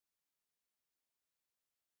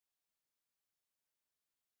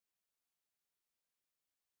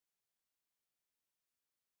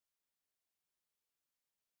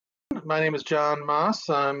My name is John Maass.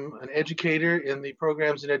 I'm an educator in the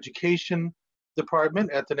Programs and Education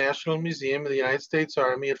Department at the National Museum of the United States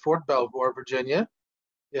Army at Fort Belvoir, Virginia.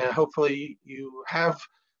 Yeah, hopefully you have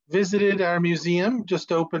visited our museum,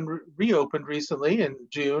 just reopened recently in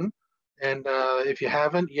June. And if you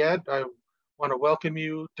haven't yet, I want to welcome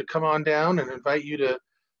you to come on down and invite you to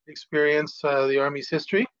experience the Army's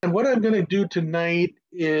history. And what I'm going to do tonight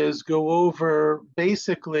is go over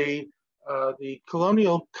basically the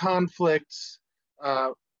colonial conflicts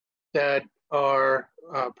that are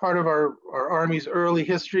part of our Army's early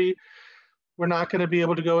history. We're not going to be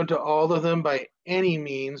able to go into all of them by any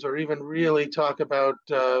means, or even really talk about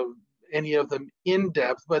any of them in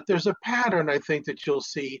depth, but there's a pattern I think that you'll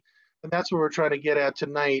see, and that's what we're trying to get at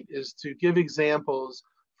tonight, is to give examples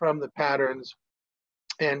from the patterns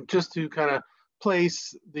and just to kind of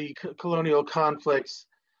place the colonial conflicts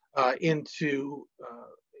into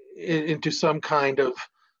some kind of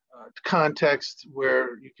context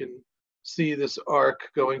where you can see this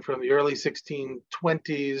arc going from the early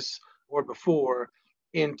 1620s or before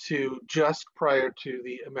into just prior to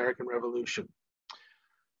the American Revolution.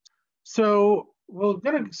 So we're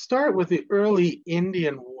going to start with the early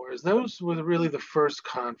Indian Wars. Those were really the first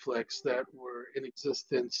conflicts that were in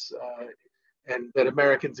existence and that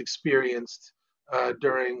Americans experienced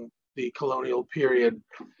during the colonial period.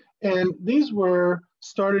 And these were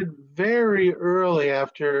started very early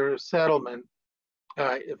after settlement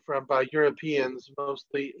by Europeans,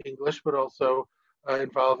 mostly English, but also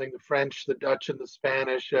involving the French, the Dutch, and the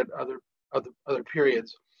Spanish at other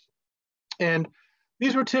periods. And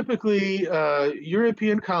these were typically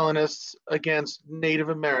European colonists against Native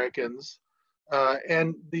Americans.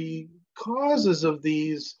 And the causes of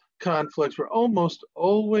these conflicts were almost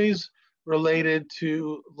always related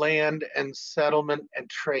to land and settlement and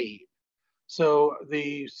trade. So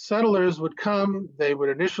the settlers would come, they would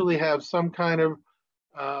initially have some kind of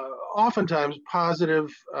oftentimes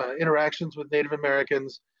positive interactions with Native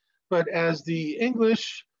Americans, but as the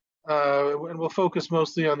English, and we'll focus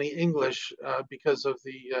mostly on the English because of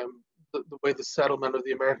the way the settlement of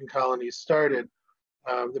the American colonies started,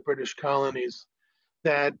 the British colonies,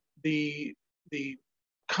 that the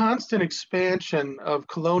constant expansion of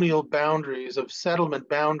colonial boundaries, of settlement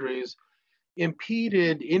boundaries,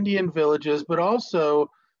 impeded Indian villages, but also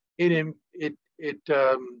it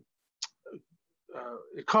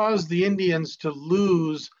caused the Indians to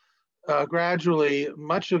lose gradually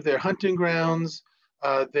much of their hunting grounds,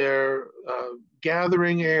 their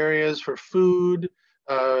gathering areas for food,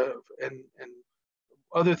 and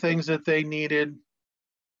other things that they needed.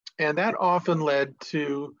 And that often led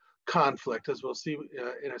to conflict, as we'll see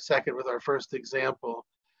in a second with our first example.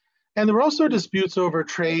 And there were also disputes over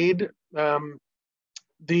trade. Most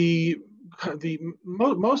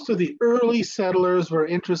of the early settlers were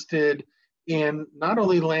interested in not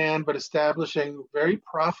only land, but establishing very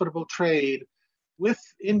profitable trade with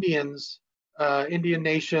Indians, Indian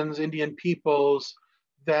nations, Indian peoples,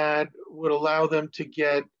 that would allow them to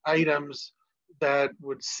get items that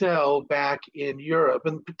would sell back in Europe,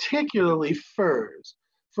 and particularly furs.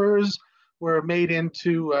 Furs were made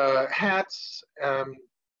into hats,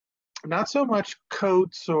 not so much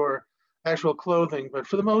coats or actual clothing, but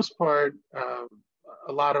for the most part,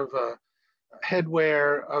 a lot of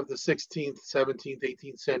headwear of the 16th, 17th,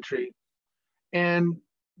 18th century. And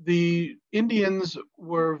the Indians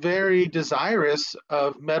were very desirous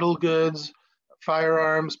of metal goods,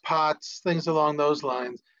 firearms, pots, things along those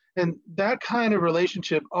lines. And that kind of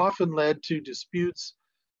relationship often led to disputes,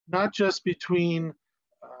 not just between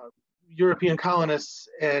European colonists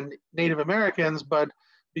and Native Americans, but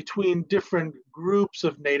between different groups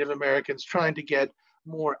of Native Americans trying to get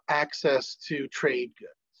more access to trade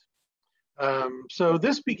goods. So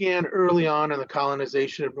this began early on in the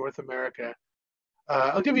colonization of North America.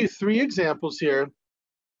 I'll give you three examples here.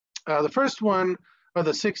 The first one are the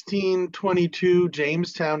 1622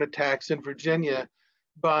 Jamestown attacks in Virginia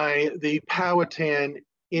by the Powhatan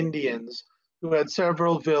Indians, who had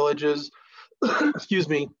several villages, excuse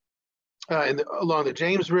me, along the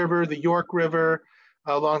James River, the York River,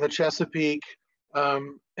 along the Chesapeake,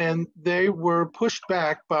 and they were pushed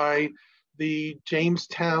back by the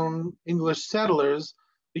Jamestown English settlers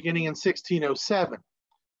beginning in 1607.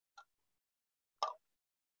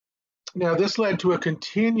 Now, this led to a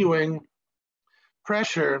continuing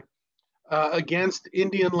pressure against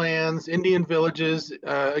Indian lands, Indian villages,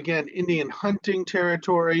 again, Indian hunting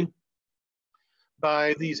territory,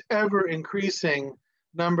 by these ever increasing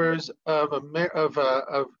numbers of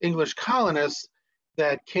English colonists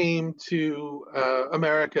that came to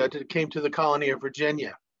America, came to the colony of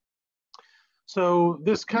Virginia. So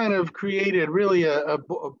this kind of created really a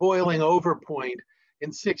boiling over point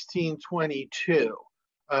in 1622.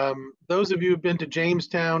 Those of you who've been to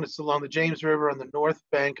Jamestown, it's along the James River on the north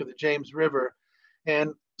bank of the James River,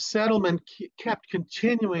 and settlement kept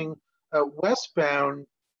continuing westbound,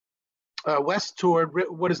 west toward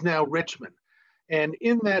what is now Richmond. And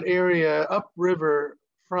in that area, upriver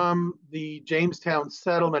from the Jamestown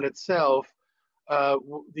settlement itself,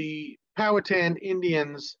 the Powhatan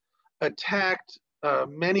Indians attacked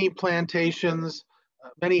many plantations,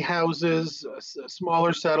 many houses,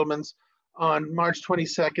 smaller settlements on March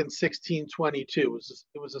 22nd, 1622.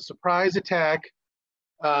 It was a surprise attack.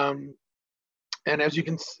 And as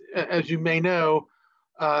you may know,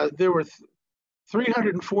 there were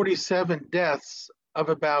 347 deaths of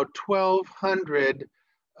about 1,200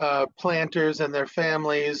 planters and their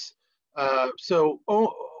families. So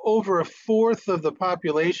over a fourth of the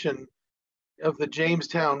population of the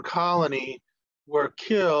Jamestown colony were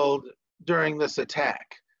killed during this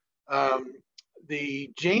attack.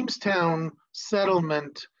 The Jamestown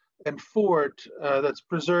settlement and fort that's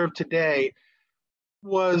preserved today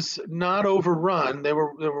was not overrun. They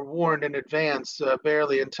were warned in advance,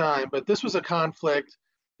 barely in time, but this was a conflict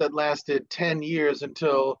that lasted 10 years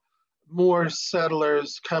until more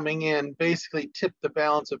settlers coming in basically tipped the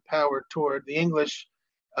balance of power toward the English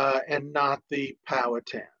and not the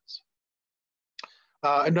Powhatans.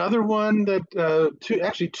 Another one that,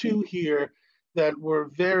 actually two here that were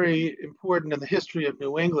very important in the history of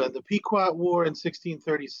New England, the Pequot War in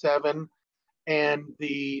 1637 and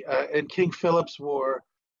King Philip's War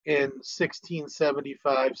in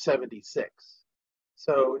 1675-76.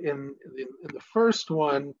 So in the first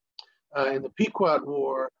one, in the Pequot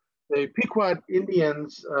War, the Pequot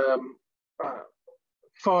Indians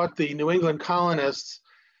fought the New England colonists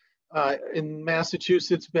in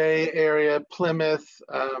Massachusetts Bay area, Plymouth,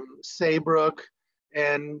 Saybrook,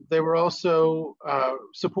 and they were also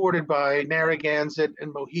supported by Narragansett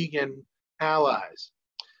and Mohegan allies.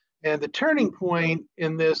 And the turning point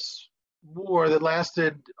in this war that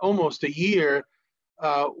lasted almost a year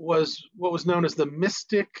was what was known as the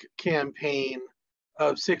Mystic Campaign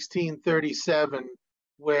of 1637,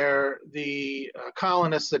 where the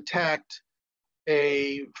colonists attacked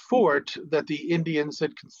a fort that the Indians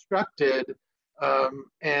had constructed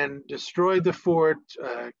and destroyed the fort,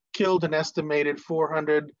 killed an estimated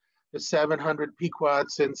 400 to 700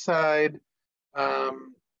 Pequots inside.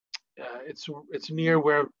 It's near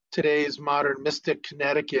where today's modern Mystic,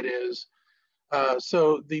 Connecticut is.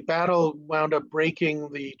 So the battle wound up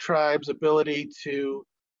breaking the tribe's ability to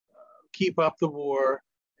keep up the war,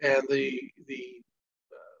 and the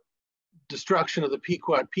destruction of the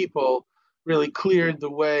Pequot people really cleared the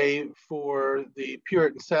way for the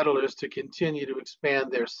Puritan settlers to continue to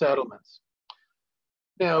expand their settlements.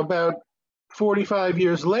 Now, about 45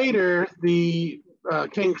 years later, the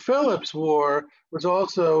King Philip's War was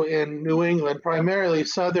also in New England, primarily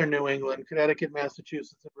southern New England, Connecticut,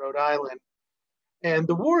 Massachusetts, and Rhode Island. And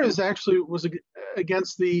the war was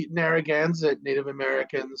against the Narragansett Native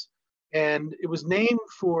Americans, and it was named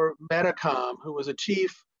for Metacom, who was a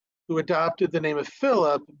chief who adopted the name of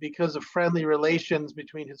Philip because of friendly relations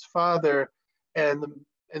between his father and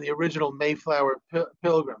the original Mayflower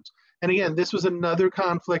Pilgrims. And again, this was another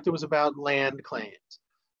conflict that was about land claims.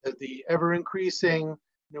 The ever-increasing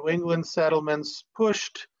New England settlements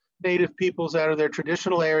pushed Native peoples out of their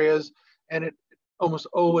traditional areas, and it almost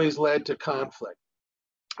always led to conflict.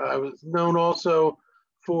 It was known also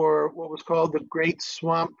for what was called the Great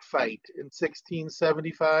Swamp Fight in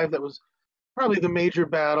 1675. That was probably the major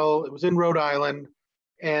battle. It was in Rhode Island,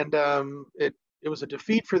 and it was a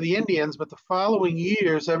defeat for the Indians, but the following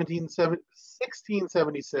year,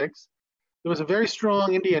 1676, there was a very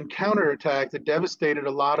strong Indian counterattack that devastated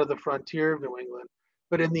a lot of the frontier of New England.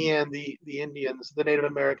 But in the end, the Indians, the Native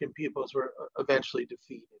American peoples, were eventually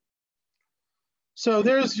defeated. So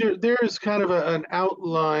there's kind of an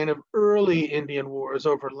outline of early Indian wars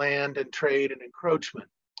over land and trade and encroachment.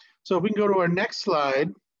 So if we can go to our next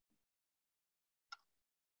slide.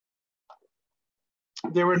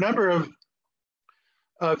 There were a number of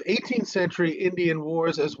 18th century Indian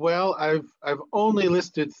wars as well. I've only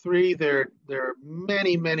listed three. There are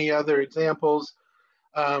many other examples.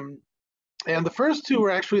 And the first two were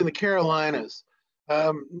actually in the Carolinas.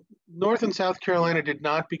 North and South Carolina did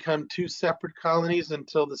not become two separate colonies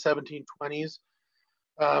until the 1720s.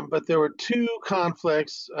 But there were two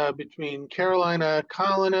conflicts between Carolina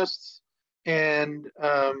colonists and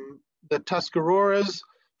the Tuscaroras,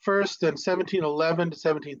 first in 1711 to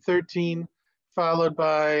 1713, followed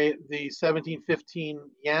by the 1715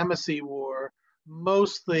 Yamasee War,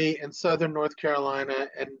 mostly in southern North Carolina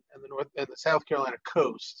and the South Carolina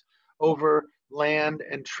coast over land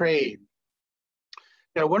and trade.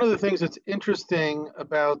 Now, one of the things that's interesting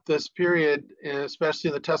about this period,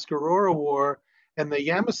 especially the Tuscarora War and the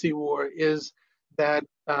Yamasee War, is that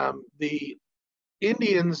the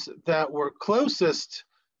Indians that were closest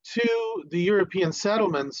to the European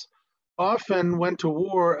settlements often went to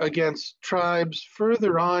war against tribes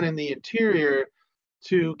further on in the interior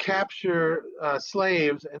to capture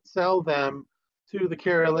slaves and sell them to the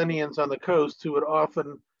Carolinians on the coast, who would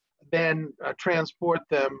often then transport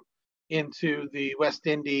them into the West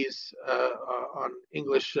Indies on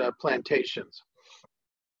English plantations.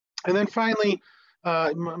 And then finally,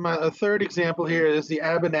 a third example here is the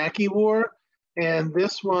Abenaki War. And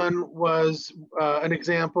this one was an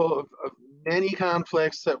example of many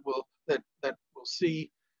conflicts that we'll see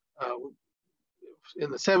in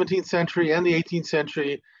the 17th century and the 18th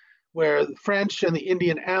century, where the French and the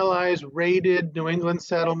Indian allies raided New England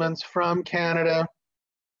settlements from Canada,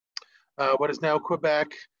 what is now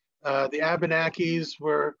Quebec. The Abenakis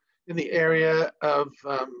were in the area of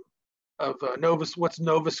what's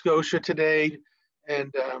Nova Scotia today,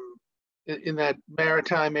 and in that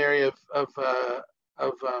maritime area of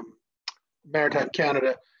maritime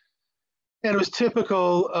Canada. And it was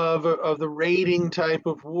typical of the raiding type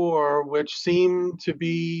of war, which seemed to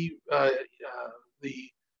be the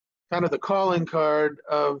kind of the calling card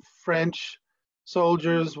of French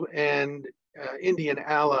soldiers and Indian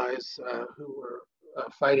allies who were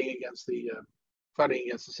fighting against the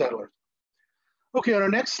settlers. Okay, on our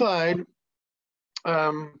next slide,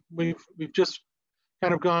 we've just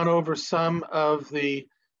kind of gone over some of the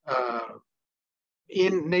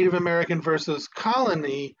in Native American versus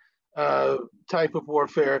colony type of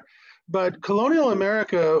warfare, but colonial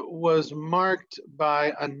America was marked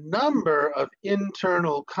by a number of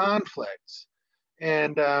internal conflicts,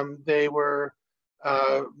 and they were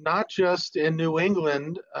not just in New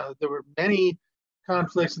England. There were many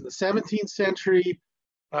conflicts in the 17th century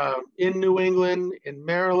in New England, in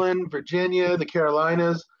Maryland, Virginia, the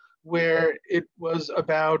Carolinas, where it was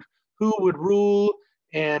about who would rule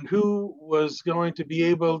and who was going to be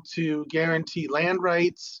able to guarantee land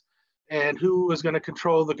rights and who was going to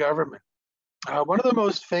control the government. One of the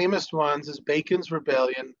most famous ones is Bacon's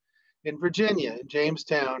Rebellion in Virginia, in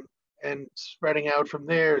Jamestown, and spreading out from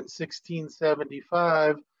there in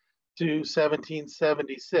 1675 to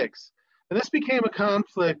 1776. And this became a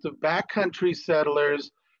conflict of backcountry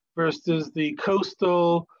settlers versus the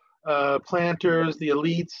coastal planters, the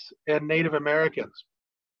elites, and Native Americans.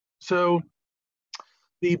 So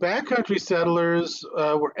the backcountry settlers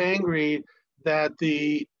were angry that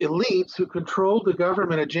the elites who controlled the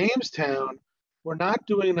government of Jamestown were not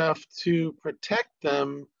doing enough to protect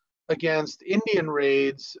them against Indian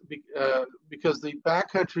raids because the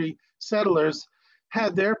backcountry settlers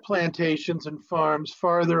had their plantations and farms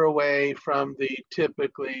farther away from the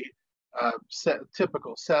typical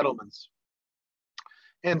settlements.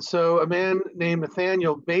 And so a man named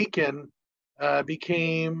Nathaniel Bacon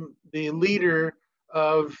became the leader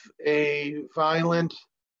of a violent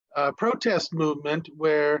protest movement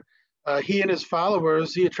where he and his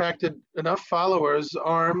followers, he attracted enough followers,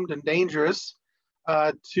 armed and dangerous,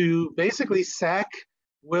 to basically sack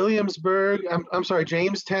Jamestown,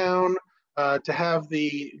 to have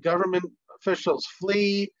the government officials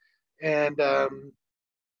flee. And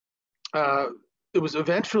it was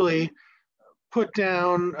eventually put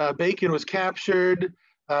down. Bacon was captured.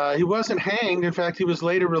 He wasn't hanged. In fact, he was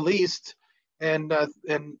later released. And as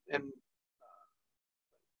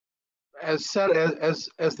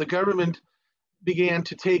the government began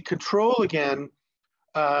to take control again,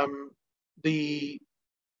 the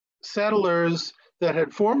settlers that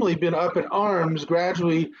had formerly been up in arms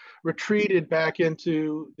gradually retreated back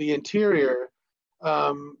into the interior.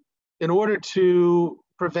 In order to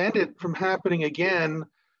prevent it from happening again,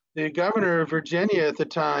 the governor of Virginia at the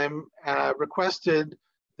time requested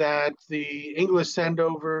that the English send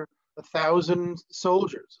over 1,000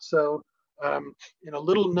 soldiers. So in a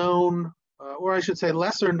little known, or I should say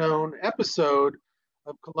lesser known episode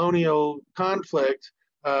of colonial conflict,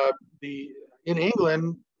 in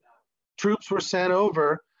England, troops were sent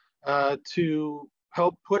over to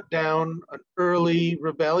help put down an early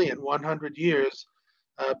rebellion 100 years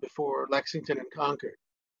before Lexington and Concord.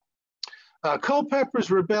 Culpeper's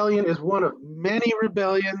Rebellion is one of many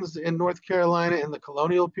rebellions in North Carolina in the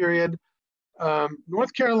colonial period.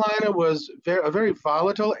 North Carolina was a very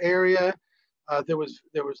volatile area. There was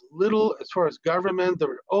little as far as government. There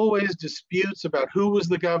were always disputes about who was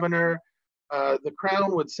the governor. The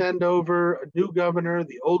Crown would send over a new governor.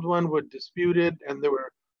 The old one would dispute it, and there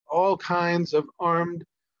were all kinds of armed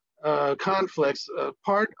conflicts,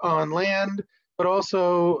 part on land, but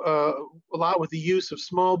also a lot with the use of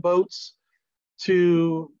small boats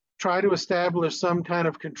to try to establish some kind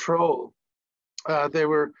of control. They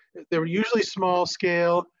were usually small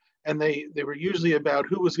scale, and they were usually about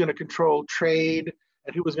who was going to control trade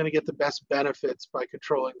and who was going to get the best benefits by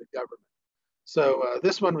controlling the government. So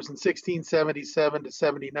this one was in 1677 to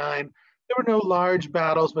 79. There were no large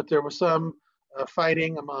battles, but there was some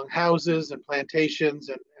fighting among houses and plantations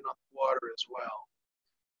and on the water as well.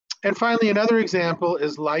 And finally, another example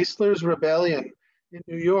is Leisler's Rebellion in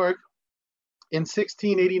New York in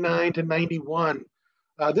 1689 to 91.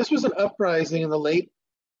 This was an uprising in the late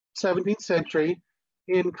 17th century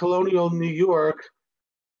in colonial New York,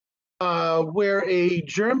 where a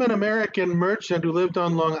German-American merchant who lived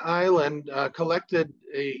on Long Island collected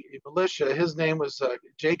a militia. His name was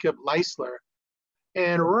Jacob Leisler.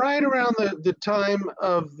 And right around the time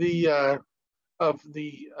of the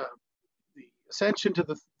ascension to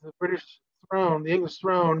the British throne, the English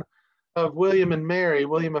throne of William and Mary,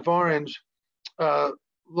 William of Orange,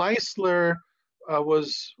 Leisler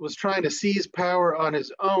was trying to seize power on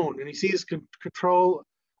his own, and he seized control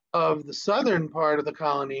of the southern part of the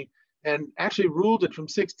colony and actually ruled it from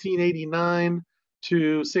 1689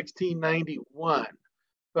 to 1691.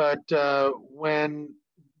 But when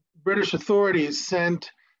British authorities sent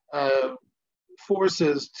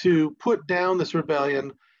forces to put down this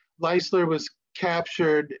rebellion, Leisler was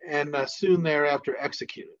captured and soon thereafter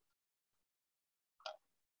executed.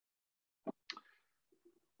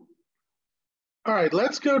 All right,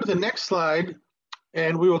 let's go to the next slide,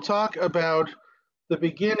 and we will talk about the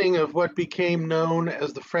beginning of what became known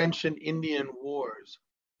as the French and Indian Wars.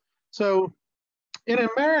 So in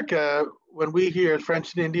America, when we hear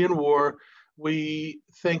French and Indian War, we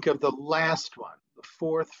think of the last one, the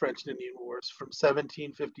Fourth French and Indian Wars from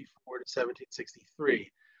 1754 to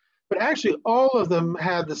 1763. But actually, all of them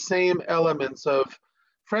had the same elements of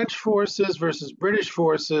French forces versus British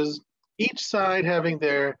forces, each side having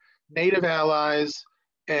their native allies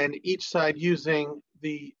and each side using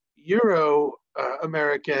the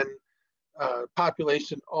Euro-American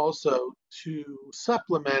population also to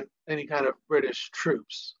supplement any kind of British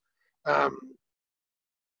troops.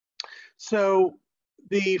 So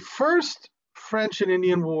the first French and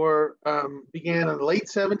Indian War began in the late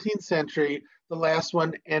 17th century. The last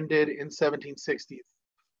one ended in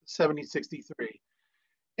 1763.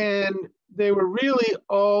 And they were really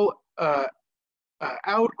all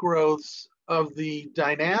outgrowths of the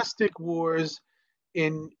dynastic wars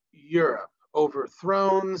in Europe over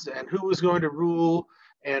thrones and who was going to rule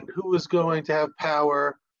and who was going to have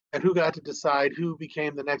power and who got to decide who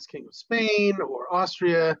became the next king of Spain or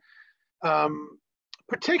Austria,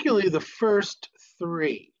 particularly the first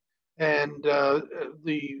three. And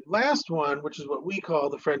the last one, which is what we call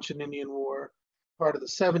the French and Indian War, part of the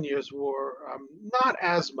 7 Years' War, not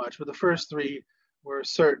as much, but the first three were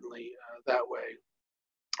certainly that way.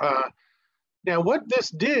 Now, what this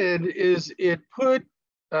did is it put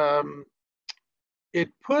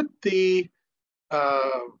the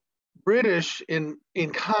British in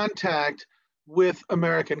contact with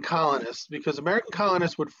American colonists, because American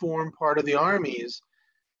colonists would form part of the armies.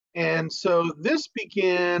 And so this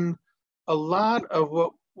began a lot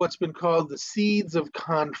of what's been called the seeds of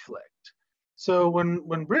conflict. So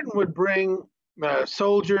when Britain would bring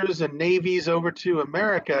soldiers and navies over to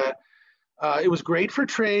America, it was great for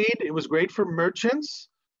trade, it was great for merchants,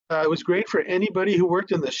 it was great for anybody who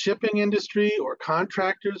worked in the shipping industry or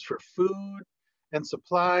contractors for food and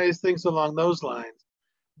supplies, things along those lines.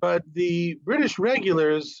 But the British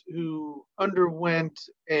regulars, who underwent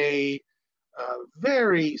a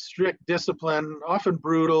very strict discipline, often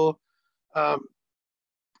brutal,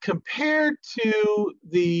 compared to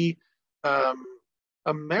the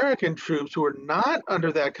American troops who were not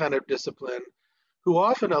under that kind of discipline, who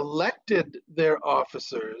often elected their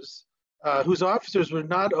officers, whose officers were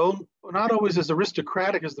not always as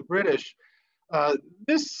aristocratic as the British.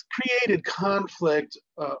 This created conflict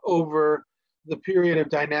over the period of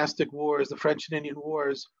dynastic wars, the French and Indian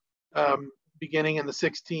Wars, beginning in the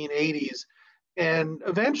 1680s, and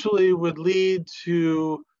eventually would lead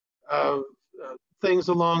to things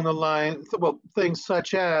along the line, well, things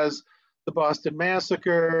such as the Boston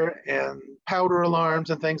Massacre and powder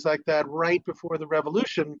alarms and things like that right before the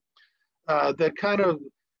Revolution, that kind of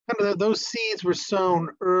those seeds were sown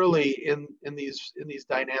early in these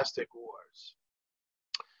dynastic wars.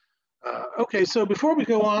 Okay, so before we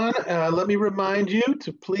go on, let me remind you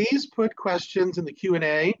to please put questions in the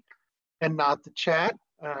Q&A and not the chat.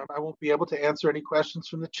 I won't be able to answer any questions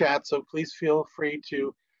from the chat, so please feel free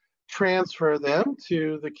to transfer them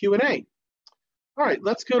to the Q&A. All right,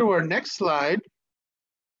 let's go to our next slide.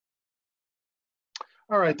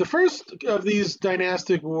 All right, the first of these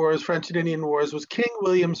dynastic wars, French and Indian Wars, was King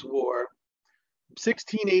William's War,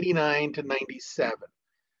 1689 to 97.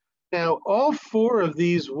 Now, all four of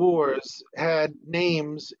these wars had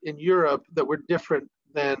names in Europe that were different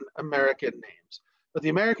than American names. But the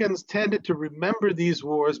Americans tended to remember these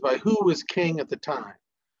wars by who was king at the time.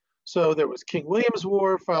 So there was King William's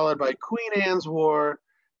War, followed by Queen Anne's War.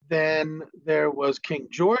 Then there was King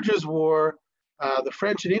George's War. The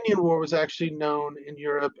French and Indian War was actually known in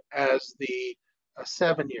Europe as the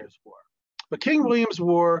 7 Years' War. But King William's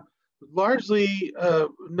War was largely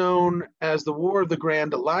known as the War of the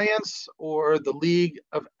Grand Alliance or the League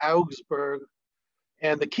of Augsburg.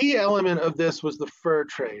 And the key element of this was the fur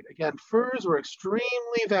trade. Again, furs were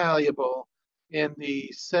extremely valuable in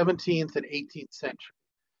the 17th and 18th century.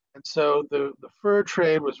 And so the fur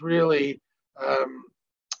trade was really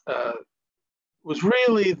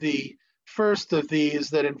the first of these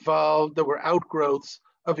that were outgrowths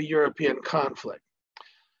of a European conflict.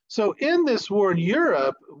 So in this war in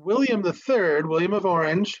Europe, William III, William of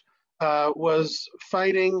Orange, was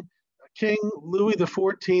fighting King Louis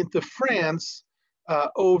XIV of France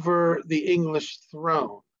over the English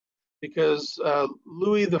throne, because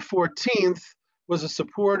Louis XIV was a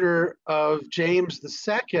supporter of James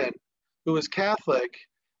II, who was Catholic,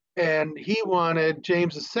 and he wanted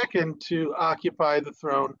James II to occupy the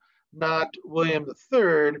throne, not William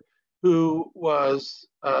III, who was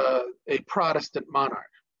a Protestant monarch.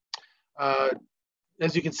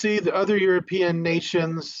 As you can see, the other European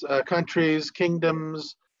nations, countries,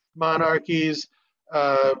 kingdoms, monarchies,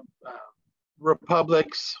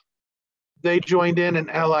 republics, they joined in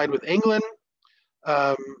and allied with England.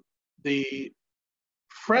 The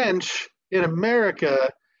French in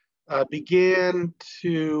America began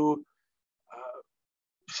to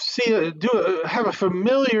have a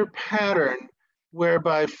familiar pattern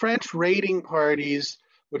whereby French raiding parties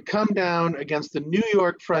would come down against the New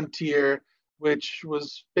York frontier, which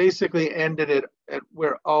was basically ended at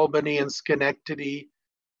where Albany and Schenectady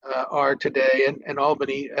are today, and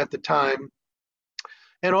Albany at the time,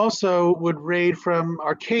 and also would raid from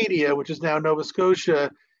Arcadia, which is now Nova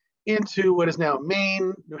Scotia, into what is now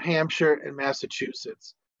Maine, New Hampshire, and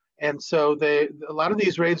Massachusetts. And so a lot of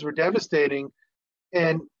these raids were devastating.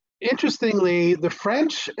 And interestingly, the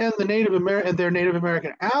French and their Native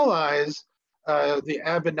American allies, the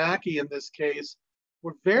Abenaki in this case,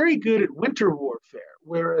 were very good at winter warfare,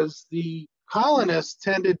 whereas the colonists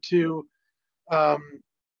tended to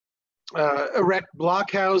erect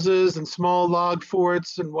blockhouses and small log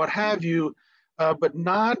forts and what have you, but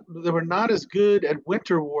they were not as good at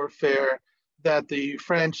winter warfare that the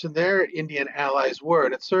French and their Indian allies were,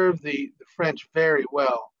 and it served the French very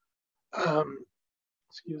well.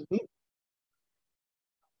 Excuse me.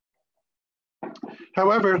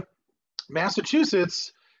 However,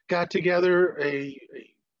 Massachusetts got together a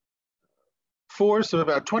force of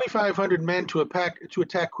about 2,500 men to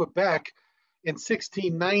attack Quebec in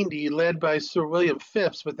 1690, led by Sir William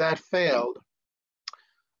Phipps, but that failed.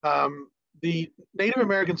 The Native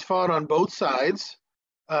Americans fought on both sides.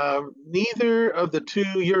 Neither of the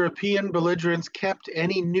two European belligerents kept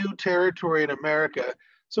any new territory in America.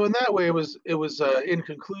 So in that way, it was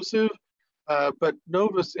inconclusive. But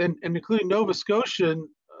including Nova Scotian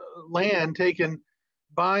land taken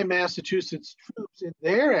by Massachusetts troops in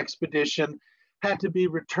their expedition had to be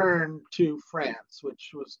returned to France,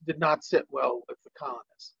 which did not sit well with the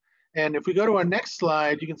colonists. And if we go to our next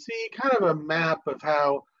slide, you can see kind of a map of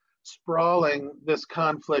how sprawling this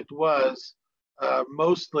conflict was,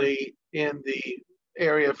 mostly in the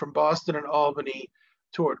area from Boston and Albany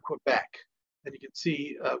toward Quebec. And you can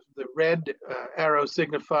see the red arrows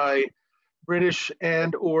signify British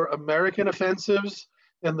and or American offensives,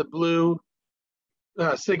 and the blue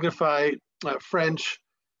signify French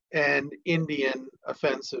and Indian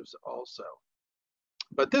offensives also.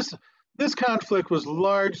 But this conflict was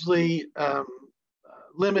largely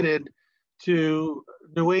limited to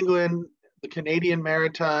New England, the Canadian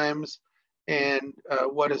Maritimes, and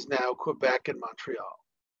what is now Quebec and Montreal.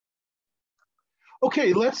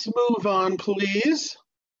 Okay, let's move on, please.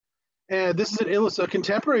 This is a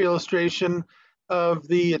contemporary illustration of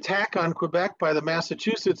the attack on Quebec by the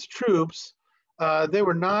Massachusetts troops. They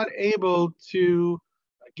were not able to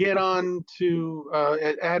get on to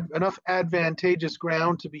enough advantageous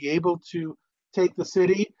ground to be able to take the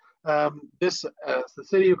city. The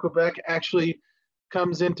city of Quebec actually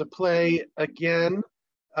comes into play again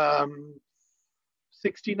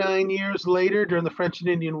 69 years later during the French and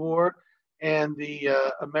Indian War. and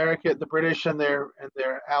the British and their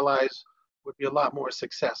allies would be a lot more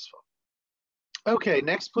successful. Okay,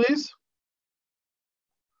 next, please.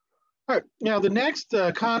 All right, now the next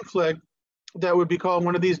conflict that would be called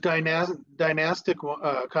one of these dynastic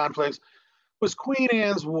conflicts was Queen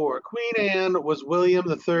Anne's War. Queen Anne was William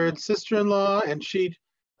III's sister-in-law, and she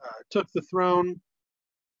took the throne,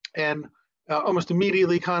 and almost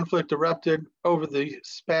immediately conflict erupted over the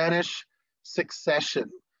Spanish succession.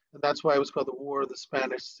 And that's why it was called the War of the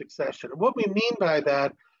Spanish Succession. And what we mean by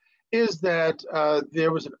that is that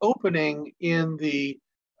there was an opening in the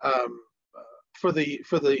for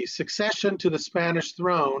the succession to the Spanish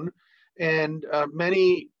throne, and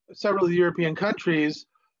several of the European countries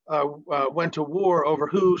went to war over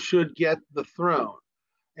who should get the throne.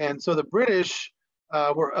 And so the British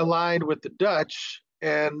were allied with the Dutch,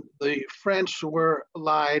 and the French were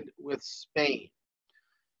allied with Spain.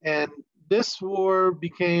 And this war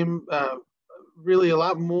became really a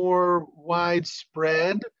lot more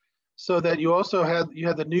widespread, so that you also had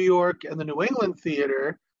the New York and the New England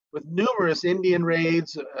theater with numerous Indian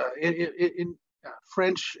raids, in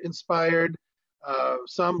French-inspired,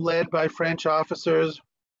 some led by French officers.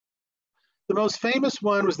 The most famous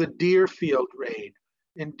one was the Deerfield raid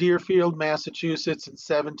in Deerfield, Massachusetts in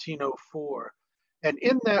 1704. And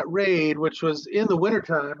in that raid, which was in the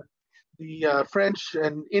wintertime, the French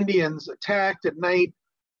and Indians attacked at night,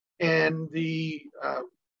 and the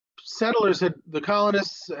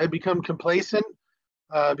colonists had become complacent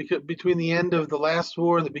because between the end of the last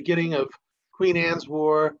war and the beginning of Queen Anne's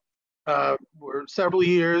War were several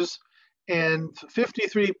years, and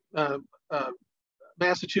 53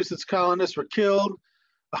 Massachusetts colonists were killed,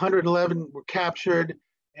 111 were captured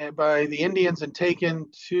and by the Indians and taken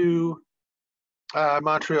to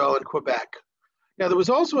Montreal and Quebec. Now, there was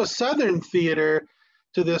also a southern theater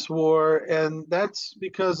to this war, and that's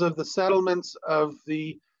because of the settlements of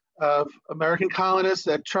American colonists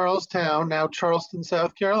at Charlestown, now Charleston,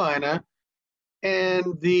 South Carolina,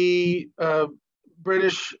 and the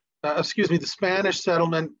Spanish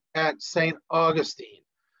settlement at St. Augustine.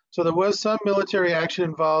 So there was some military action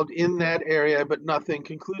involved in that area, but nothing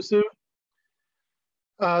conclusive.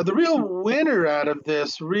 The real winner out of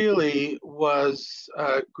this really was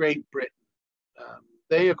Great Britain.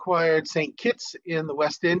 They acquired St. Kitts in the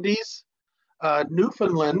West Indies,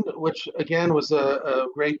 Newfoundland, which again was a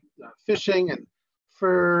great fishing and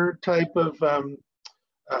fur type of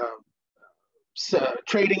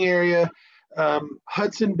trading area,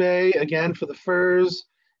 Hudson Bay, again for the furs,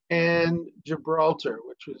 and Gibraltar,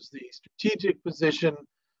 which was the strategic position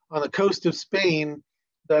on the coast of Spain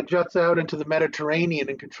that juts out into the Mediterranean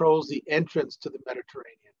and controls the entrance to the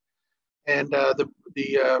Mediterranean. And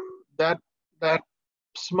that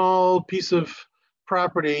small piece of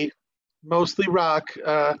property, mostly rock,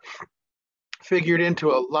 figured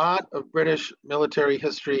into a lot of British military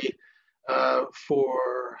history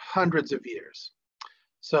for hundreds of years.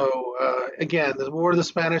 So again, the War of the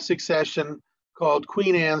Spanish Succession, called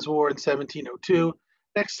Queen Anne's War in 1702.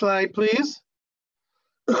 Next slide, please.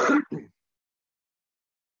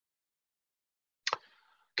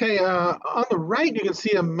 Okay, on the right, you can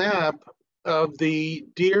see a map of the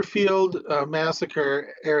Deerfield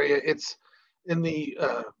massacre area. It's in the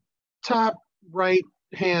top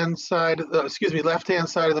right-hand side, left-hand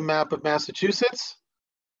side of the map of Massachusetts.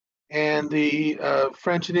 And the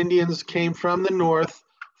French and Indians came from the north,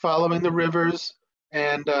 following the rivers,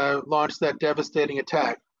 and launched that devastating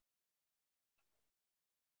attack.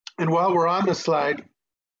 And while we're on the slide,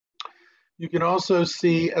 you can also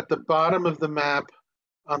see at the bottom of the map,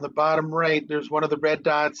 on the bottom right, there's one of the red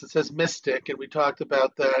dots that says Mystic, and we talked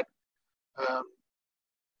about that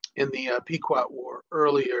in the Pequot War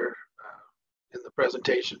earlier in the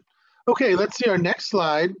presentation. Okay, let's see our next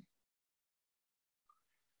slide.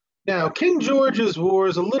 Now, King George's War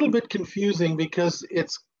is a little bit confusing because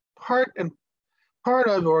it's part of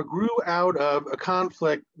or grew out of a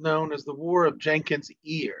conflict known as the War of Jenkins'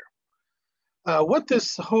 Ear. What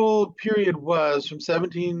this whole period was from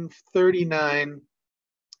 1739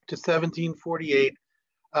 to 1748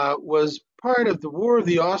 was part of the War of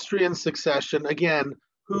the Austrian Succession. Again,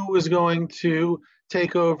 who was going to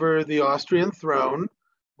take over the Austrian throne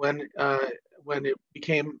when it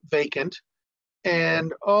became vacant,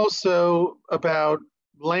 and also about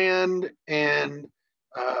land and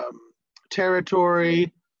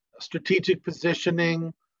territory, strategic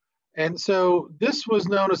positioning. And so this was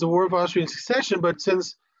known as the War of Austrian Succession, but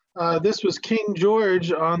since this was King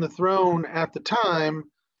George on the throne at the time,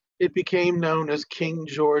 it became known as King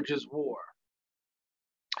George's War.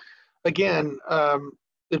 Again,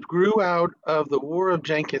 it grew out of the War of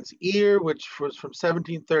Jenkins' Ear, which was from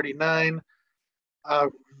 1739.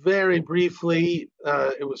 Very briefly,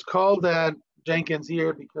 it was called that, Jenkins'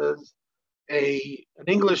 Ear, because an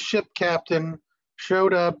English ship captain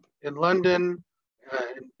showed up in London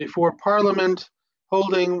before Parliament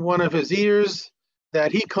holding one of his ears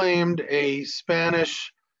that he claimed a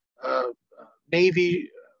Spanish uh, Navy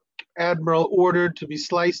admiral ordered to be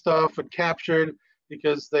sliced off and captured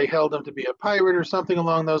because they held him to be a pirate or something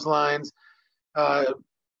along those lines. Uh,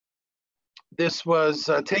 this was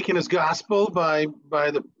taken as gospel by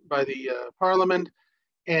the Parliament,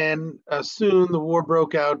 and soon the war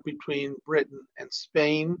broke out between Britain and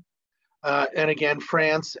Spain, and again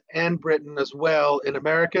France and Britain as well in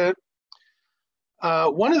America.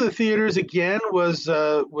 One of the theaters again was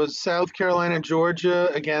South Carolina and Georgia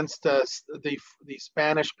against the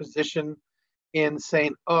Spanish position in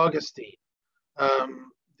St. Augustine.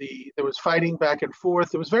 There was fighting back and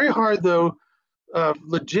forth. It was very hard, though,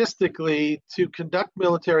 logistically, to conduct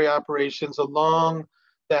military operations along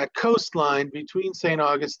that coastline between St.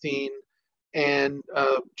 Augustine and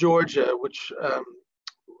Georgia, which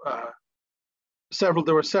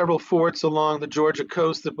there were several forts along the Georgia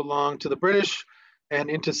coast that belonged to the British and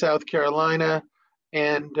into South Carolina,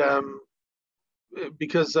 and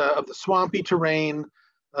because of the swampy terrain,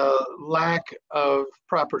 lack of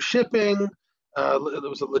proper shipping, it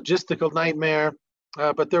was a logistical nightmare.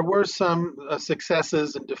 But there were some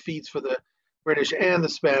successes and defeats for the British and the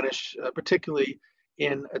Spanish, particularly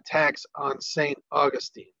in attacks on St.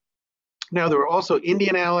 Augustine. Now, there were also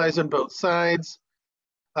Indian allies on both sides.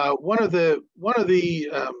 There was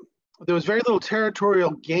very little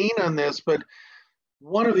territorial gain on this, but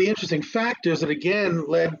one of the interesting factors that again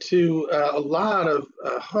led to a lot of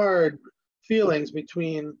hard feelings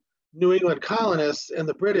between New England colonists and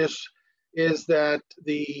the British is that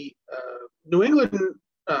the New England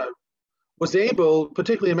was able,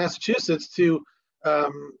 particularly in Massachusetts, to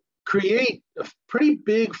create a pretty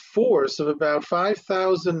big force of about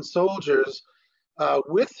 5,000 soldiers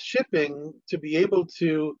with shipping to be able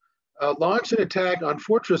to launch an attack on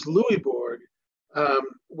Fortress Louisbourg,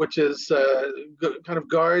 which is kind of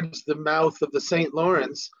guards the mouth of the St.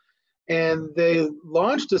 Lawrence. And they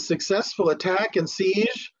launched a successful attack and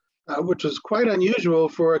siege, which was quite unusual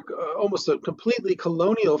for almost a completely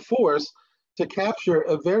colonial force to capture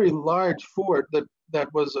a very large fort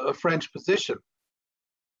that was a French position.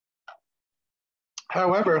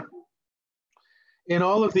 However, in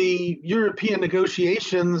all of the European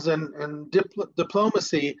negotiations and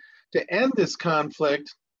diplomacy to end this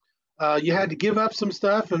conflict, you had to give up some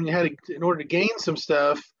stuff, and you had to, in order to gain some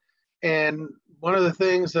stuff. And one of the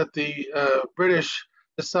things that the British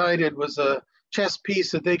decided was a chess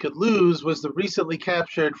piece that they could lose was the recently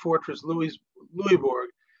captured Fortress Louisbourg,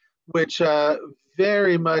 which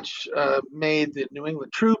very much made the New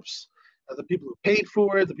England troops, the people who paid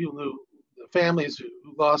for it, the families who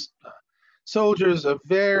lost soldiers, are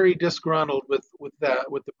very disgruntled with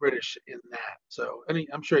the British in that. So,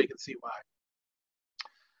 I'm sure you can see why.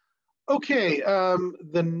 Okay,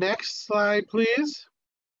 the next slide, please.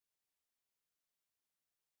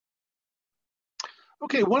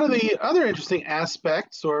 Okay, one of the other interesting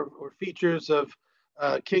aspects or features of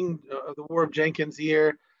of the War of Jenkins'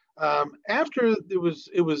 Ear, after it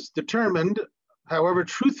was determined, however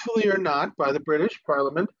truthfully or not, by the British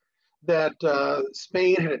Parliament, that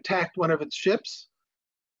Spain had attacked one of its ships.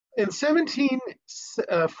 In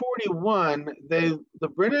 1741, the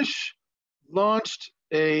British launched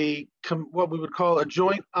what we would call a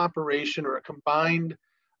joint operation, or a combined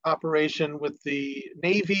operation, with the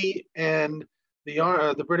Navy and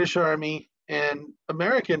the British Army and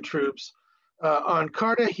American troops on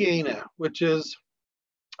Cartagena, which was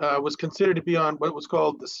considered to be on what was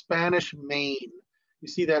called the Spanish Main. You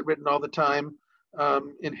see that written all the time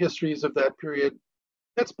in histories of that period.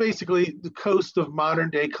 That's basically the coast of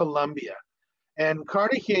modern-day Colombia. And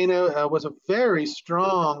Cartagena was a very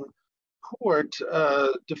strong port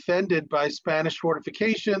defended by Spanish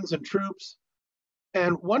fortifications and troops.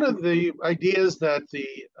 And one of the ideas that the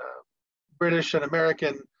British and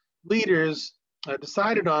American leaders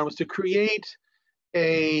decided on was to create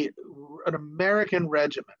an American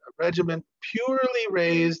regiment, a regiment purely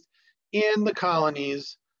raised in the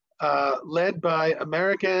colonies, led by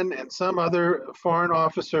American and some other foreign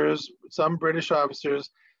officers, some British officers.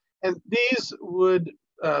 And these would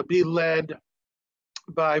be led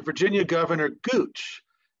by Virginia Governor Gooch.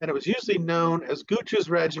 And it was usually known as Gooch's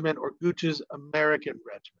Regiment or Gooch's American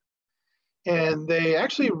Regiment. And they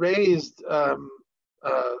actually raised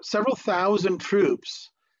several thousand troops.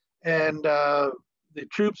 And the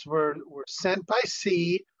troops were sent by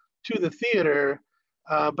sea to the theater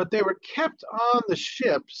but they were kept on the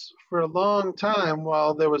ships for a long time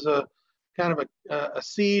while there was a kind of a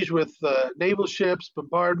siege with naval ships,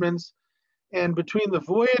 bombardments, and between the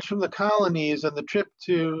voyage from the colonies and the trip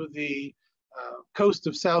to the coast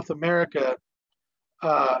of South America,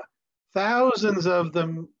 uh, thousands of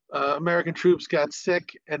them American troops got sick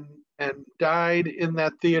and died in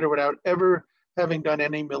that theater without ever having done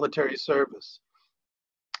any military service.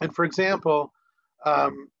 And for example,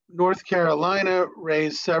 North Carolina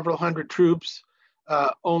raised several hundred troops.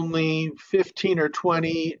 Only 15 or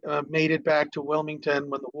 20 made it back to Wilmington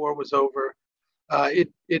when the war was over.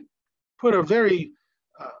 It put a very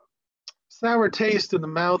sour taste in the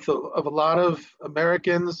mouth of a lot of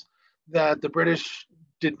Americans that the British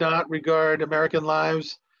did not regard American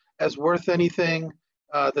lives as worth anything,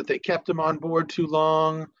 that they kept them on board too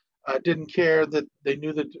long, didn't care that they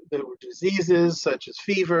knew that there were diseases such as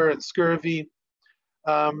fever and scurvy.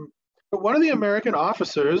 But one of the American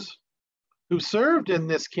officers who served in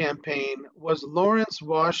this campaign was Lawrence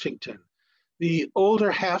Washington, the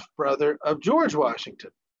older half-brother of George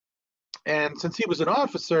Washington. And since he was an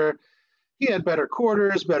officer, he had better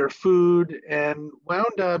quarters, better food, and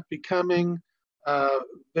wound up becoming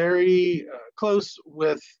very close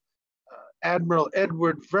with Admiral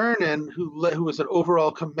Edward Vernon, who was an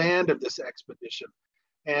overall command of this expedition.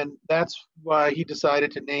 And that's why he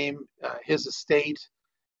decided to name his estate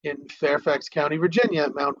in Fairfax County, Virginia,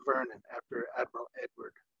 Mount Vernon, after Admiral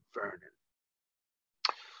Edward Vernon.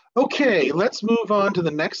 Okay, let's move on to the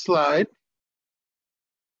next slide.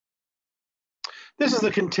 This is the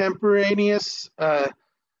contemporaneous image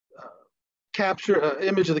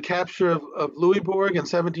of the capture of Louisbourg in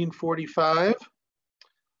 1745. You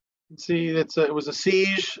can see it was a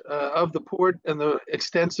siege of the port and the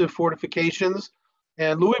extensive fortifications.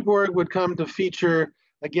 And Louisbourg would come to feature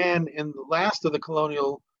again in the last of the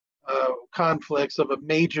colonial conflicts of a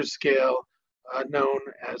major scale known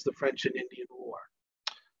as the French and Indian War.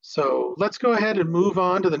 So let's go ahead and move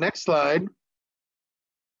on to the next slide.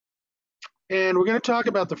 And we're going to talk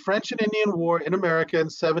about the French and Indian War in America in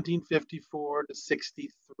 1754 to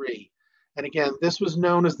 63. And again, this was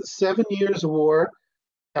known as the 7 Years' War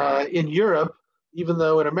in Europe, even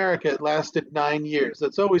though in America it lasted 9 years.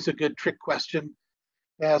 That's always a good trick question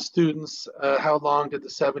to ask students, how long did the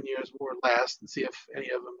 7 Years' War last, and see if any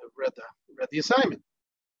of them have read the assignment.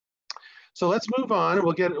 So let's move on, and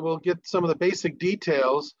we'll get some of the basic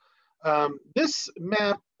details. This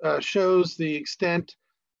map shows the extent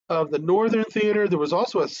of the Northern Theater. There was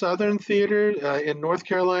also a Southern Theater in North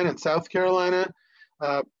Carolina and South Carolina,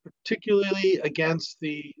 particularly against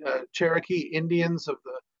the Cherokee Indians of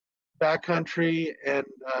the backcountry and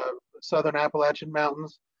Southern Appalachian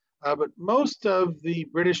Mountains. But most of the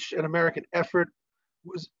British and American effort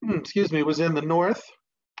was, was in the North.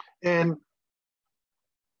 And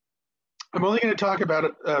I'm only going to talk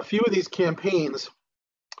about a few of these campaigns.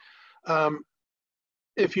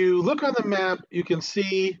 If you look on the map, you can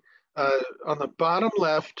see on the bottom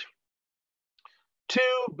left, two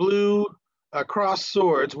blue crossed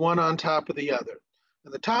swords, one on top of the other.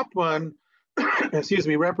 And the top one,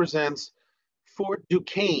 represents Fort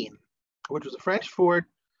Duquesne, which was a French fort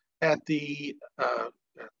at the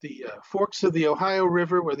forks of the Ohio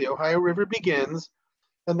River, where the Ohio River begins.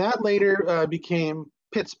 And that later became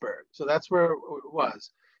Pittsburgh. So that's where it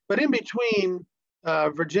was. But in between,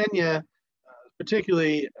 Virginia,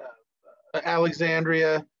 particularly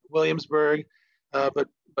Alexandria, Williamsburg, but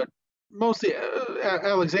mostly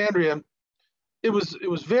Alexandria, it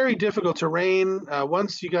was very difficult terrain.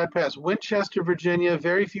 Once you got past Winchester, Virginia,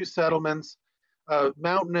 very few settlements,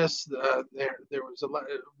 mountainous. There was a lot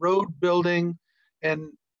of road building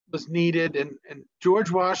and was needed. And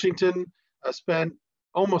George Washington spent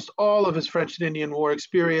almost all of his French and Indian War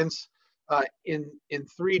experience in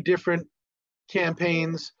 3 different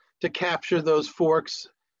campaigns to capture those forks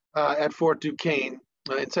at Fort Duquesne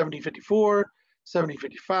in 1754,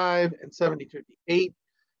 1755, and 1758.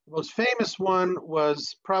 The most famous one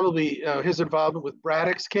was probably his involvement with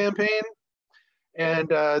Braddock's campaign. And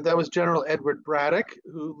that was General Edward Braddock,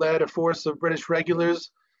 who led a force of British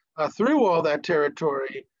regulars through all that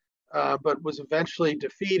territory, but was eventually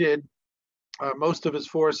defeated. Most of his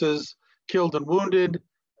forces killed and wounded,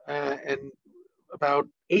 and about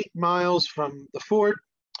 8 miles from the fort.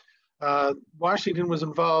 Washington was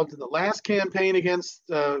involved in the last campaign against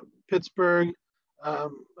Pittsburgh,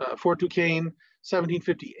 Fort Duquesne,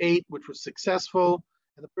 1758, which was successful.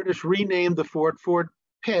 And the British renamed the fort Fort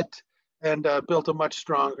Pitt and built a much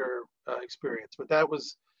stronger experience. But that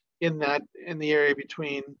was in the area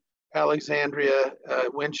between Alexandria,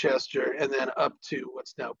 Winchester, and then up to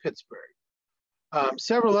what's now Pittsburgh.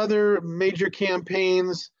 Several other major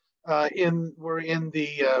campaigns were in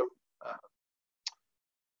the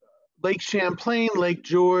Lake Champlain, Lake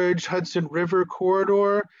George, Hudson River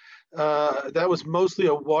corridor. That was mostly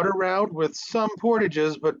a water route with some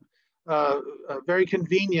portages, but very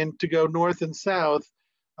convenient to go north and south.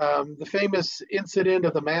 The famous incident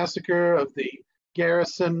of the massacre of the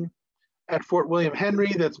garrison at Fort William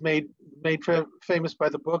Henry, that's made famous by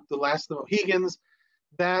the book The Last of the Mohegans,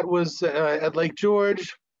 that was at Lake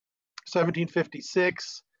George,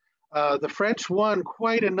 1756. The French won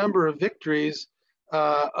quite a number of victories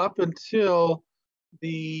up until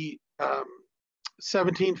the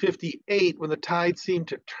 1758, when the tide seemed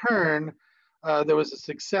to turn. There was a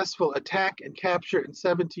successful attack and capture in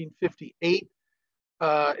 1758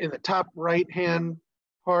 in the top right-hand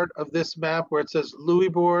part of this map where it says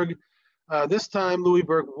Louisbourg. This time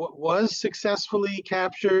Louisbourg was successfully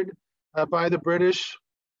captured by the British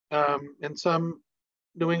and some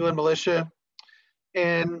New England militia.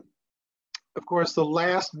 And of course, the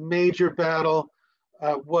last major battle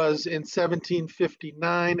was in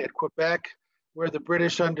 1759 at Quebec, where the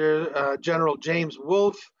British under General James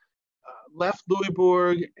Wolfe left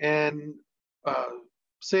Louisbourg and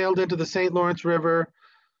sailed into the St. Lawrence River.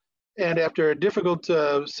 And after a difficult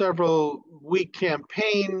several-week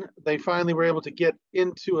campaign, they finally were able to get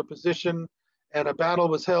into a position, and a battle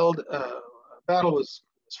was held. A battle was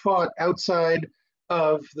fought outside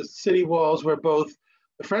of the city walls, where both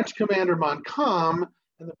the French commander Montcalm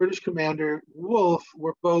and the British commander Wolfe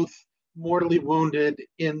were both mortally wounded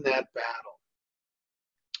in that battle.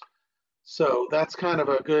 So that's kind of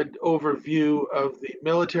a good overview of the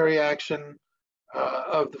military action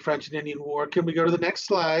of the French and Indian War. Can we go to the next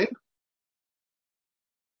slide?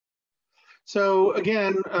 So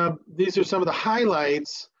again, these are some of the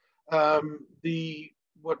highlights. What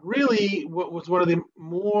was one of the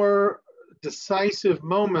more decisive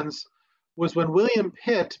moments was when William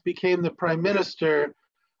Pitt became the prime minister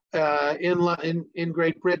in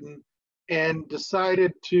Great Britain, and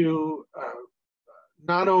decided to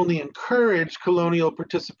not only encourage colonial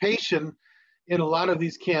participation in a lot of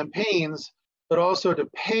these campaigns, but also to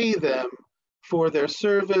pay them for their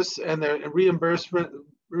service and their reimburse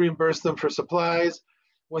them for supplies.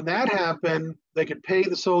 When that happened, they could pay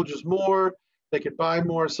the soldiers more, they could buy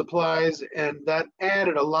more supplies, and that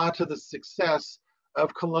added a lot to the success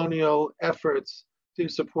of colonial efforts to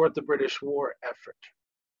support the British war effort.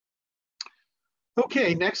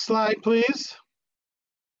 Okay, next slide, please.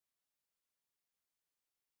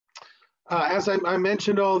 As I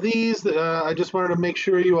mentioned all these, I just wanted to make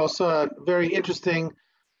sure you all saw a very interesting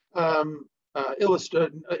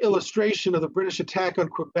illustration of the British attack on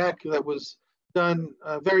Quebec that was done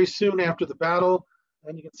very soon after the battle.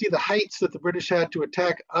 And you can see the heights that the British had to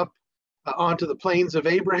attack up onto the Plains of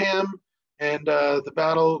Abraham. And the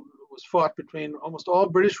battle was fought between almost all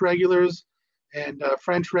British regulars and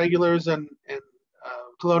French regulars and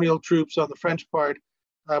colonial troops on the French part.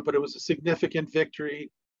 But it was a significant victory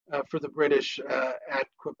for the British at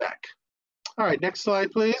Quebec. All right, next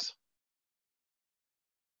slide, please.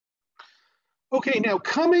 Okay, now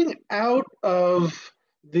coming out of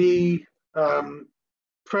the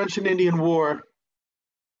French and Indian War,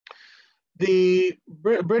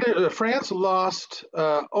 France lost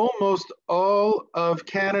almost all of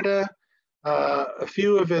Canada, a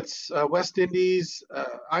few of its West Indies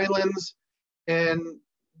islands, and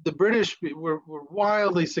the British were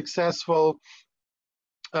wildly successful.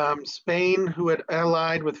 Spain, who had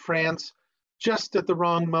allied with France just at the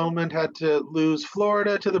wrong moment, had to lose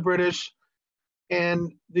Florida to the British,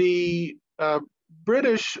 and the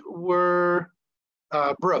British were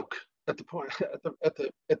broke at the point.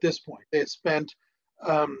 At this point, they had spent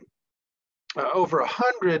over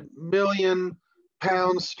 100 million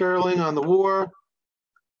pounds sterling on the war,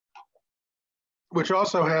 which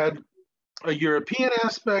also had a European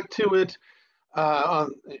aspect to it.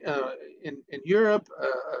 In Europe,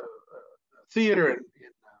 theater in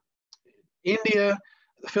India,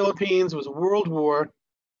 the Philippines, was a world war.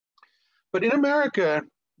 But in America,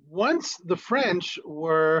 once the French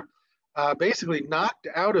were basically knocked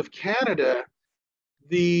out of Canada,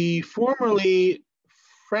 the formerly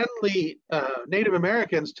friendly Native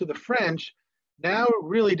Americans to the French now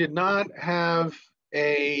really did not have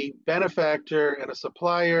a benefactor and a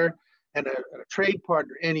supplier and a trade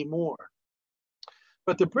partner anymore.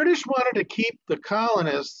 But the British wanted to keep the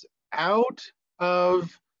colonists out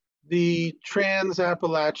of the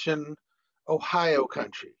Trans-Appalachian Ohio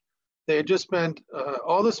country. They had just spent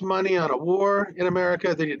all this money on a war in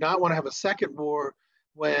America. They did not want to have a second war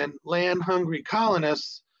when land-hungry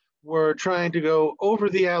colonists were trying to go over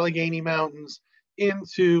the Allegheny Mountains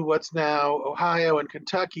into what's now Ohio and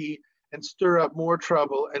Kentucky and stir up more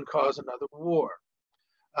trouble and cause another war.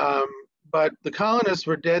 But the colonists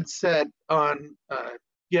were dead set on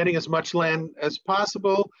getting as much land as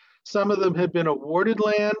possible. Some of them had been awarded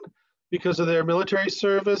land because of their military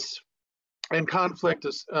service, and conflict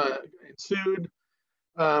ensued.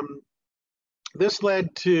 This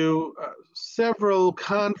led to several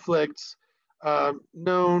conflicts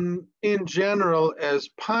known in general as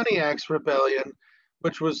Pontiac's Rebellion,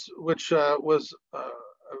 which was a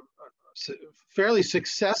fairly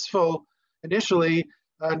successful initially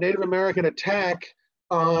Native American attack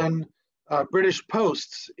on British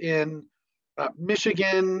posts in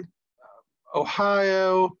Michigan,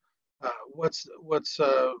 Ohio, what's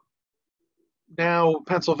now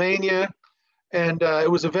Pennsylvania, and it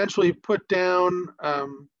was eventually put down,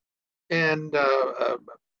 and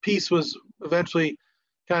peace was eventually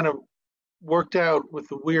kind of worked out with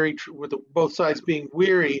both sides being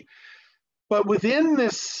weary. But within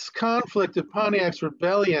this conflict of Pontiac's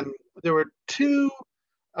Rebellion, there were two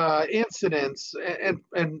incidents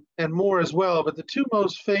and more as well. But the two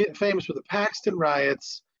most famous were the Paxton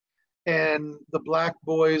Riots and the Black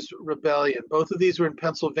Boys Rebellion. Both of these were in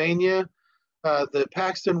Pennsylvania. The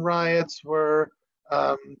Paxton Riots were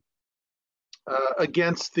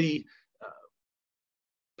against the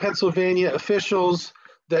Pennsylvania officials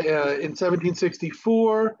that, in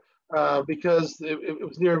 1764, because it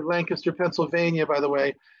was near Lancaster, Pennsylvania, by the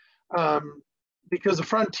way, because the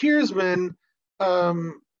frontiersmen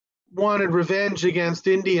wanted revenge against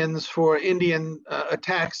Indians for Indian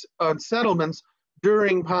attacks on settlements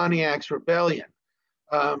during Pontiac's Rebellion.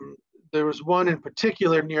 There was one in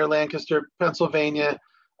particular near Lancaster, Pennsylvania,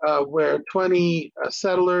 where 20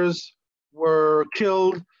 settlers were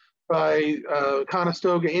killed by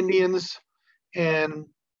Conestoga Indians, and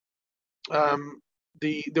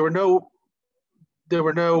there were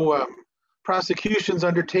no prosecutions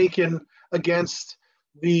undertaken against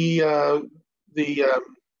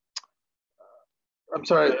I'm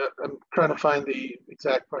sorry, I'm trying to find the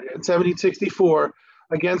exact part here. In 1764,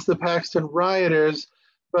 against the Paxton rioters,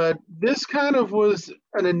 but this kind of was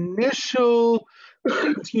an initial,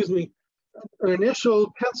 excuse me, an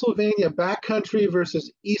initial Pennsylvania backcountry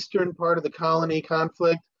versus eastern part of the colony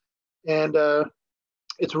conflict, and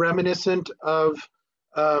it's reminiscent of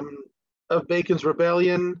Bacon's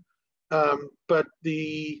Rebellion, but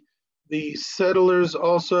the settlers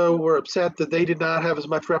also were upset that they did not have as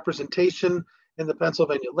much representation in the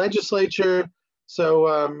Pennsylvania legislature.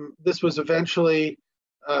 So this was eventually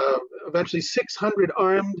 600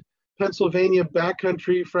 armed Pennsylvania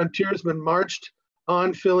backcountry frontiersmen marched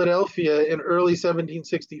on Philadelphia in early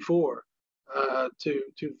 1764 to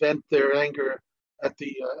vent their anger at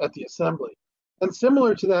the assembly. And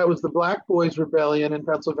similar to that was the Black Boys Rebellion in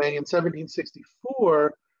Pennsylvania in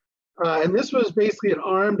 1764. And this was basically an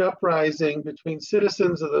armed uprising between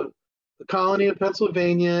citizens of the colony of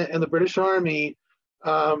Pennsylvania and the British Army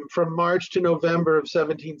from March to November of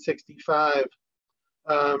 1765.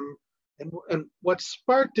 And what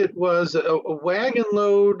sparked it was a wagon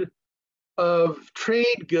load of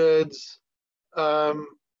trade goods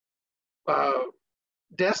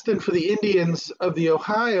destined for the Indians of the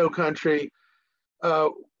Ohio country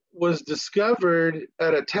was discovered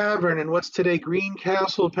at a tavern in what's today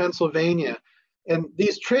Greencastle, Pennsylvania. And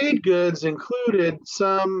these trade goods included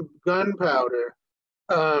some gunpowder.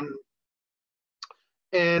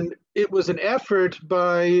 And it was an effort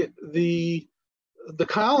by the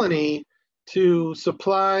colony to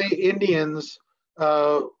supply Indians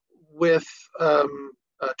with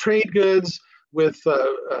trade goods, with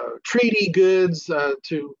treaty goods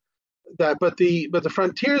to that. But the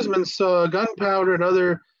frontiersmen saw gunpowder and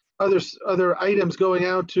other items going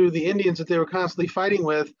out to the Indians that they were constantly fighting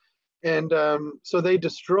with, and so they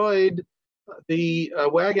destroyed the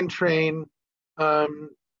wagon train in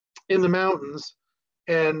the mountains,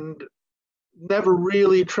 and never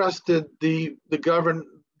really trusted the governor,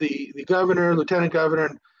 lieutenant governor,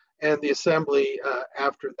 and the assembly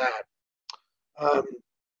after that.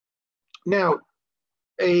 Now,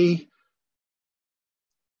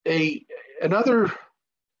 another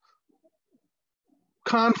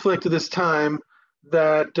conflict of this time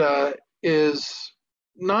that is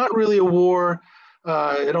not really a war.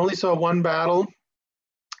 It only saw one battle,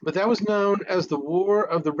 but that was known as the War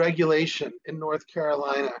of the Regulation in North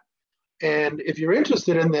Carolina. And if you're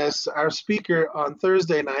interested in this, our speaker on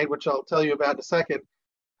Thursday night, which I'll tell you about in a second,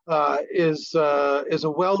 is a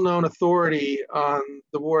well-known authority on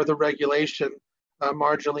the War of the Regulation,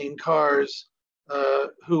 Marjolaine Cars,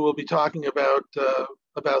 who will be talking about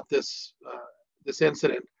this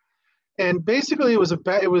incident. And basically, it was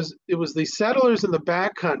the settlers in the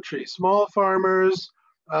backcountry, small farmers,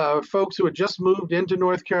 folks who had just moved into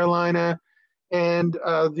North Carolina, and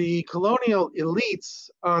the colonial elites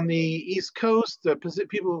on the East Coast, the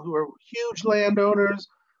people who are huge landowners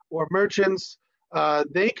or merchants,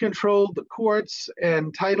 they controlled the courts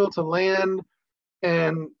and title to land,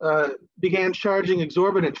 and began charging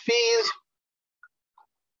exorbitant fees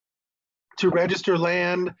to register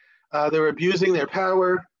land. They were abusing their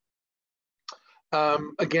power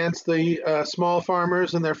against the small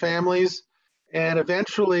farmers and their families. And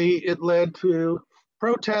eventually it led to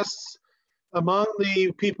protests among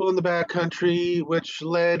the people in the backcountry, which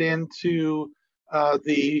led into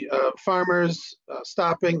the farmers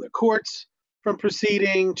stopping the courts from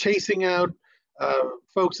proceeding, chasing out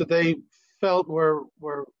folks that they felt were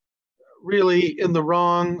really in the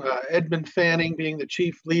wrong, Edmund Fanning being the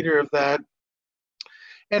chief leader of that.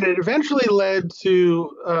 And it eventually led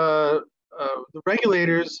to the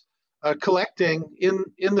regulators collecting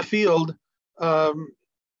in the field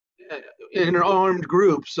in armed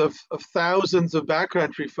groups of thousands of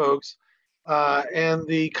backcountry folks. And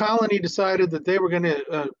the colony decided that they were going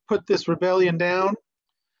to put this rebellion down.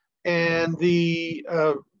 And the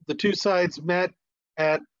two sides met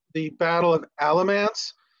at the Battle of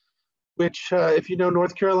Alamance, which, if you know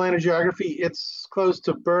North Carolina geography, it's close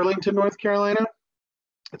to Burlington, North Carolina.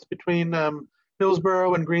 It's between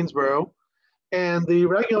Hillsborough and Greensboro. And the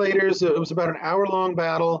regulators, it was about an hour-long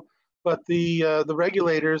battle, but the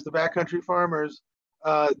regulators, the backcountry farmers,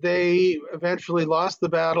 they eventually lost the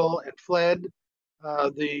battle and fled.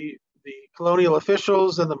 The colonial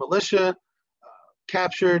officials and the militia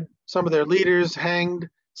captured some of their leaders, hanged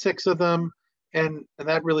 6 of them, and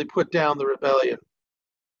that really put down the rebellion.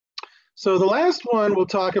 So the last one we'll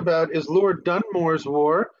talk about is Lord Dunmore's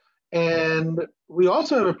War, and we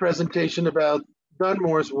also have a presentation about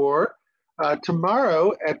Dunmore's War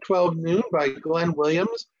tomorrow at 12 noon by Glenn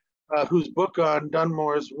Williams, whose book on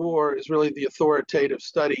Dunmore's War is really the authoritative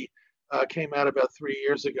study, came out about 3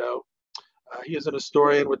 years ago. He is an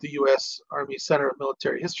historian with the U.S. Army Center of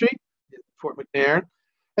Military History in Fort McNair.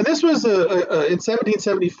 And this was in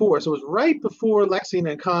 1774, so it was right before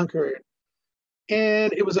Lexington and Concord.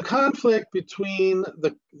 And it was a conflict between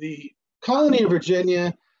the colony of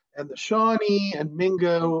Virginia and the Shawnee and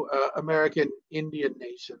Mingo American Indian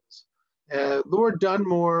nations. Lord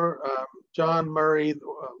Dunmore, John Murray,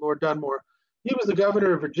 Lord Dunmore, he was the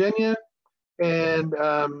governor of Virginia, and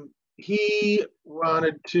he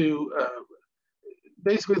wanted to,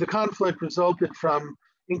 basically the conflict resulted from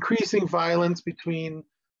increasing violence between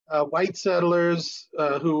white settlers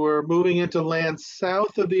who were moving into lands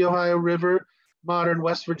south of the Ohio River, modern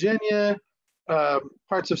West Virginia,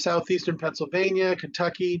 parts of southeastern Pennsylvania,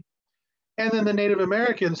 Kentucky, and then the Native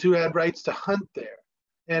Americans who had rights to hunt there.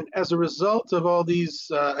 And as a result of all these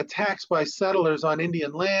attacks by settlers on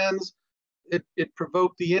Indian lands, it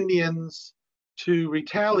provoked the Indians to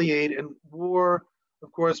retaliate, and war,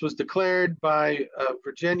 of course, was declared by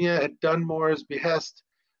Virginia at Dunmore's behest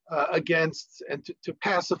against and to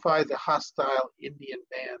pacify the hostile Indian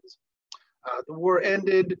bands. The war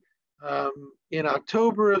ended in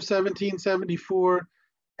October of 1774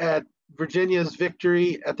 at Virginia's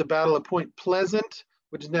victory at the Battle of Point Pleasant,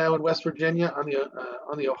 which is now in West Virginia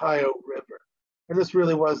on the Ohio River. And this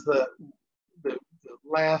really was the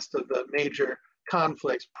last of the major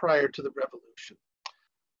conflicts prior to the Revolution.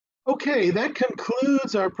 Okay, that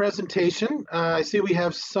concludes our presentation. I see we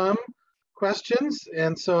have some questions,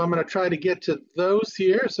 and so I'm going to try to get to those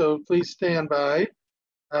here, so please stand by.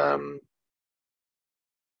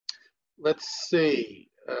 Let's see.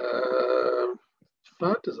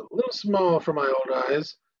 Font is a little small for my old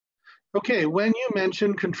eyes. Okay, when you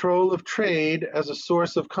mention control of trade as a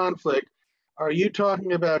source of conflict, are you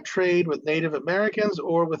talking about trade with Native Americans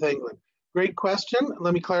or with England? Great question.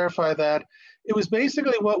 Let me clarify that. It was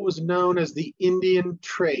basically what was known as the Indian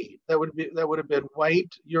trade. That would have been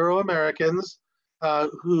white Euro-Americans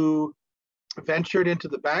who ventured into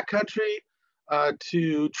the backcountry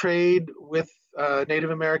to trade with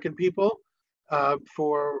Native American people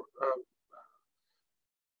for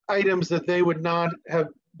items that they would not have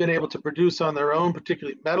been able to produce on their own,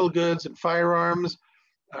 particularly metal goods and firearms,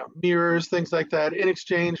 mirrors, things like that, in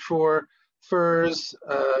exchange for furs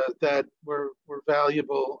that were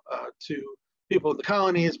valuable to people in the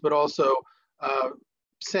colonies, but also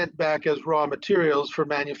sent back as raw materials for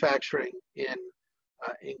manufacturing in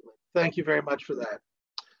England. Thank you very much for that.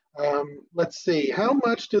 Let's see, how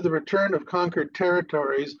much did the return of conquered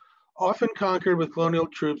territories, often conquered with colonial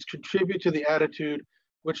troops, contribute to the attitude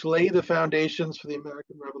which lay the foundations for the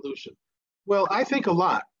American Revolution? Well, I think a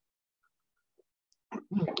lot.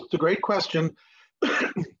 It's a great question.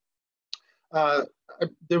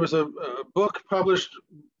 There was a book published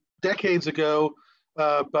decades ago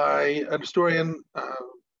by a historian,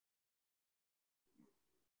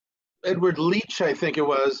 Edward Leach, I think it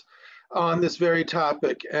was, on this very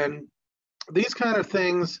topic. And these kind of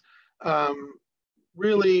things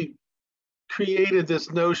really created this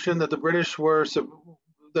notion that the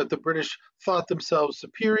British thought themselves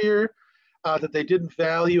superior, that they didn't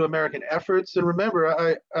value American efforts. And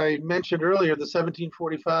remember, I mentioned earlier the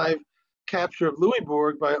 1745 capture of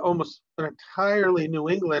Louisbourg by almost an entirely New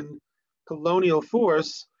England colonial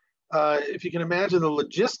force. If you can imagine the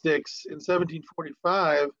logistics in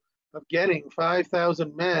 1745 of getting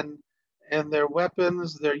 5,000 men and their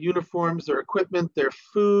weapons, their uniforms, their equipment, their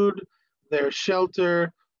food, their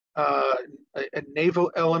shelter, a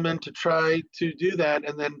naval element to try to do that,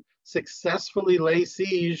 and then successfully lay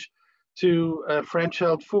siege to a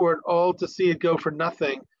French-held fort, all to see it go for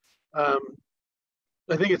nothing. I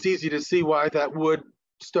think it's easy to see why that would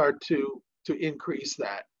start to increase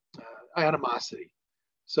that animosity.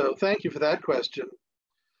 So thank you for that question.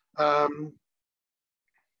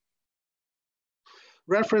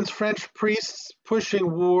 Reference French priests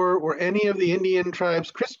pushing war. Were any of the Indian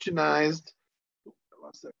tribes Christianized? I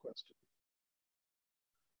lost that question.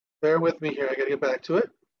 Bear with me here. I got to get back to it.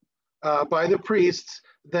 By the priests,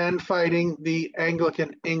 then fighting the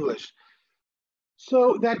Anglican English.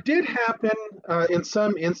 So that did happen in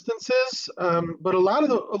some instances, but a lot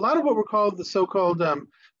of what were called the so-called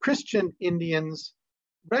Christian Indians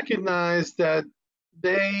recognized that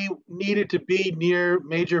they needed to be near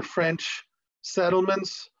major French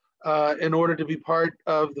settlements in order to be part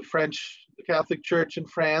of the Catholic Church in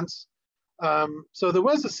France. So there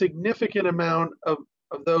was a significant amount of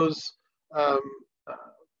those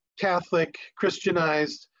Catholic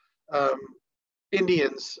Christianized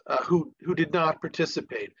Indians who did not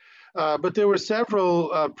participate. But there were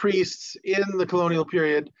several priests in the colonial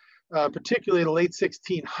period, particularly in the late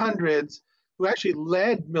 1600s, who actually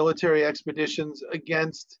led military expeditions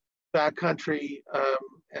against backcountry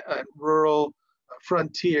and rural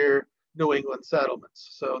frontier New England settlements.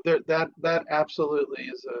 So that absolutely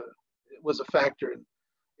was a factor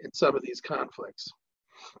in some of these conflicts.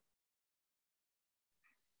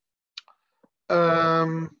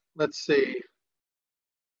 Let's see.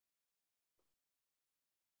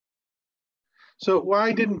 So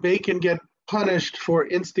why didn't Bacon get punished for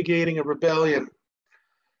instigating a rebellion?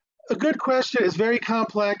 A good question. It's very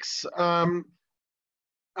complex.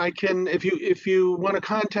 I can, if you want to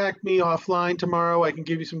contact me offline tomorrow, I can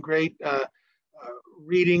give you some great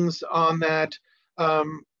readings on that.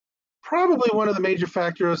 Probably one of the major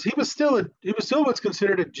factors, he was still what's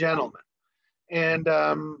considered a gentleman, and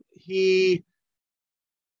he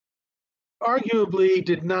arguably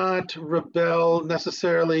did not rebel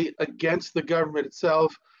necessarily against the government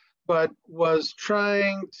itself, but was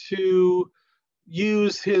trying to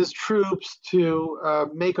use his troops to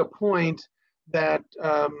make a point that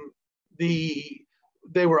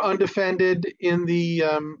they were undefended in the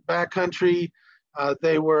backcountry.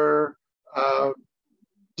 They were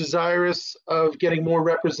desirous of getting more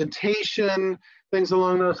representation, things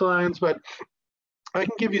along those lines. But I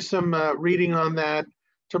can give you some reading on that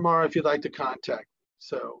tomorrow if you'd like to contact me.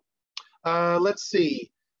 So let's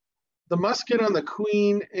see. The musket on the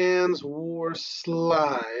Queen Anne's War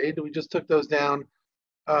slide, we just took those down.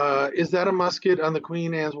 Is that a musket on the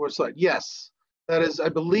Queen Anne's War slide? Yes, that is. I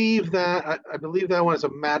believe that one is a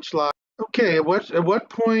matchlock. Okay, at what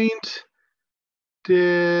point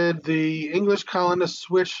did the English colonists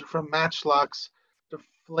switch from matchlocks to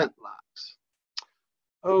flintlocks?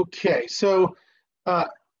 Okay, so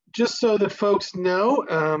just so that folks know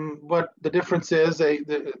what the difference is,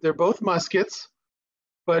 they're both muskets,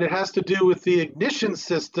 but it has to do with the ignition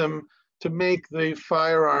system to make the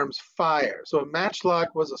firearms fire. So a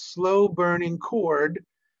matchlock was a slow burning cord,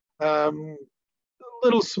 a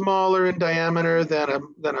little smaller in diameter than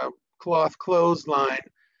a cloth clothesline,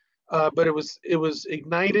 but it was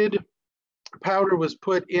ignited. Powder was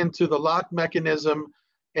put into the lock mechanism,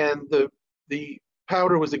 and the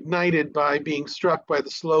powder was ignited by being struck by the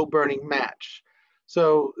slow burning match.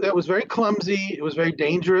 So that was very clumsy. It was very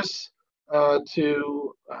dangerous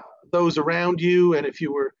to those around you, and if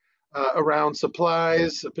you were around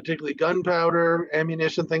supplies, particularly gunpowder,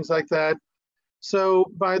 ammunition, things like that. So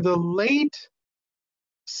by the late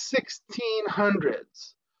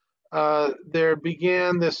 1600s, there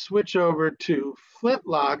began this switch over to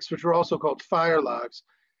flintlocks, which were also called firelocks.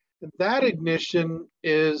 That ignition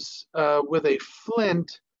is with a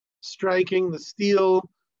flint striking the steel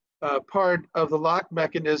part of the lock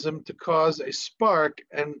mechanism to cause a spark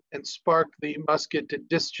and spark the musket to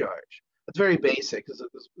discharge. It's very basic.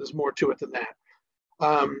 There's more to it than that.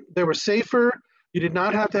 They were safer. You did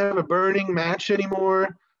not have to have a burning match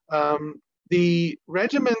anymore. The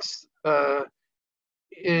regiments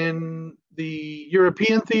in the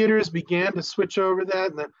European theaters began to switch over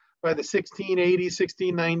that by the 1680s,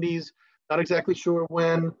 1690s, not exactly sure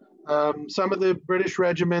when. Some of the British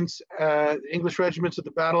regiments, English regiments at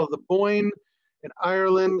the Battle of the Boyne in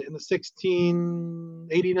Ireland in the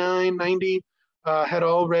 1689-90 had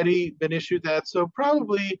already been issued that. So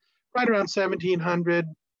probably right around 1700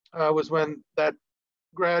 was when that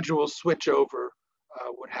gradual switch over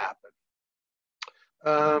would happen.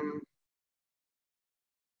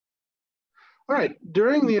 All right,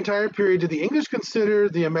 during the entire period, did the English consider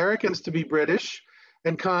the Americans to be British?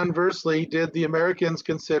 And conversely, did the Americans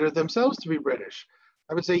consider themselves to be British?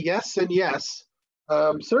 I would say yes and yes.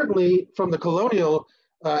 Certainly from the colonial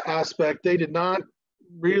aspect, they did not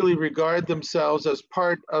really regard themselves as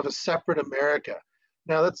part of a separate America.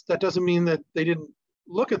 Now, that doesn't mean that they didn't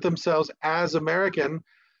look at themselves as American,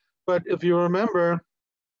 but if you remember,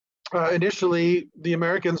 initially, the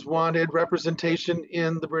Americans wanted representation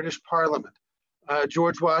in the British Parliament.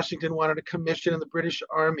 George Washington wanted a commission in the British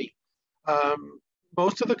Army.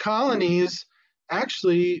 Most of the colonies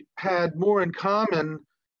actually had more in common,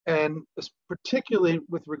 and particularly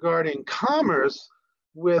with regarding commerce,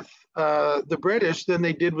 with the British than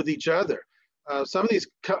they did with each other. Some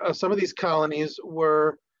of these colonies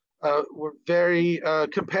were very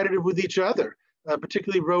competitive with each other,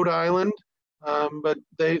 particularly Rhode Island, but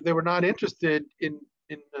they were not interested in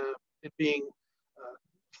being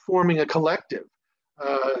forming a collective.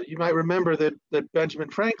 You might remember that Benjamin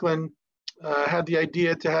Franklin had the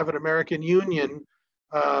idea to have an American Union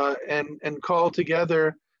and call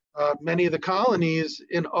together many of the colonies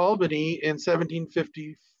in Albany in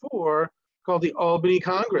 1754, called the Albany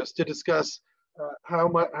Congress, to discuss how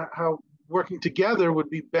working together would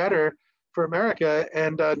be better for America,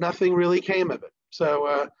 and nothing really came of it.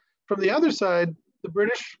 So from the other side, the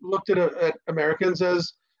British looked at Americans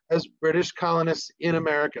as British colonists in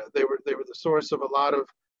America. They were the source of a lot of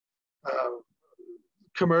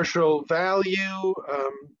commercial value,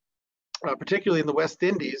 particularly in the West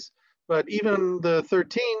Indies. But even the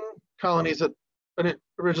 13 colonies that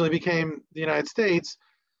originally became the United States,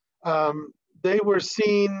 they were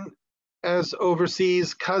seen as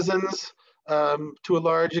overseas cousins to a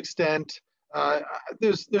large extent.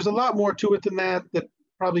 There's a lot more to it than that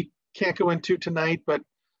probably can't go into tonight, but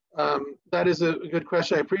that is a good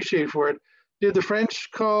question. I appreciate for it. Did the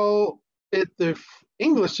French call it the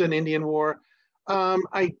English and Indian War?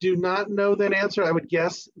 I do not know that answer. I would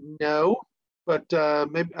guess no, but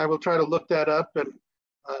maybe I will try to look that up and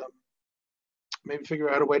maybe figure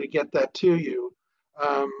out a way to get that to you.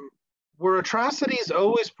 Were atrocities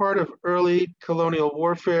always part of early colonial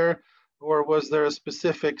warfare, or was there a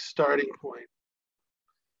specific starting point?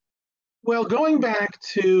 Well, going back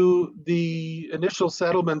to the initial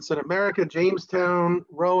settlements in America, Jamestown,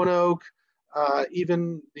 Roanoke,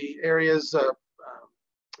 even the areas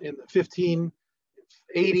in the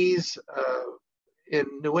 1580s in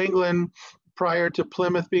New England, prior to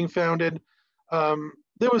Plymouth being founded,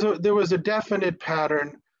 there was a definite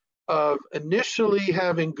pattern of initially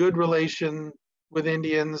having good relation with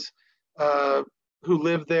Indians who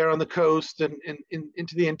lived there on the coast and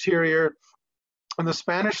into the interior. And the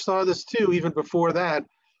Spanish saw this too, even before that.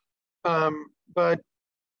 But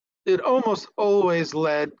it almost always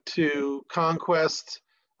led to conquest,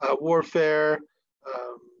 warfare.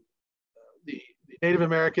 The Native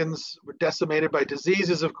Americans were decimated by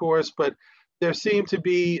diseases, of course, but there seemed to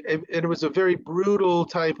be, and it was a very brutal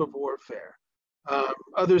type of warfare.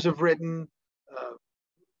 Others have written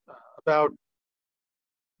about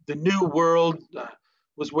the New World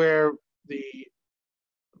was where the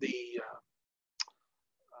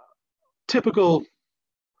typical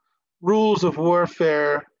rules of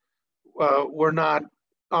warfare were not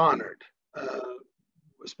honored,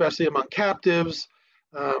 especially among captives.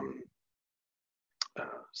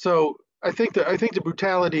 So I think the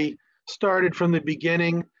brutality started from the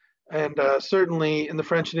beginning, and certainly in the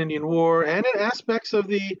French and Indian War, and in aspects of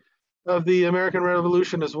the American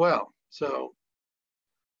Revolution as well. So,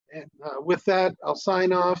 and with that, I'll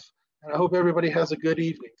sign off, and I hope everybody has a good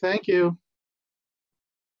evening. Thank you.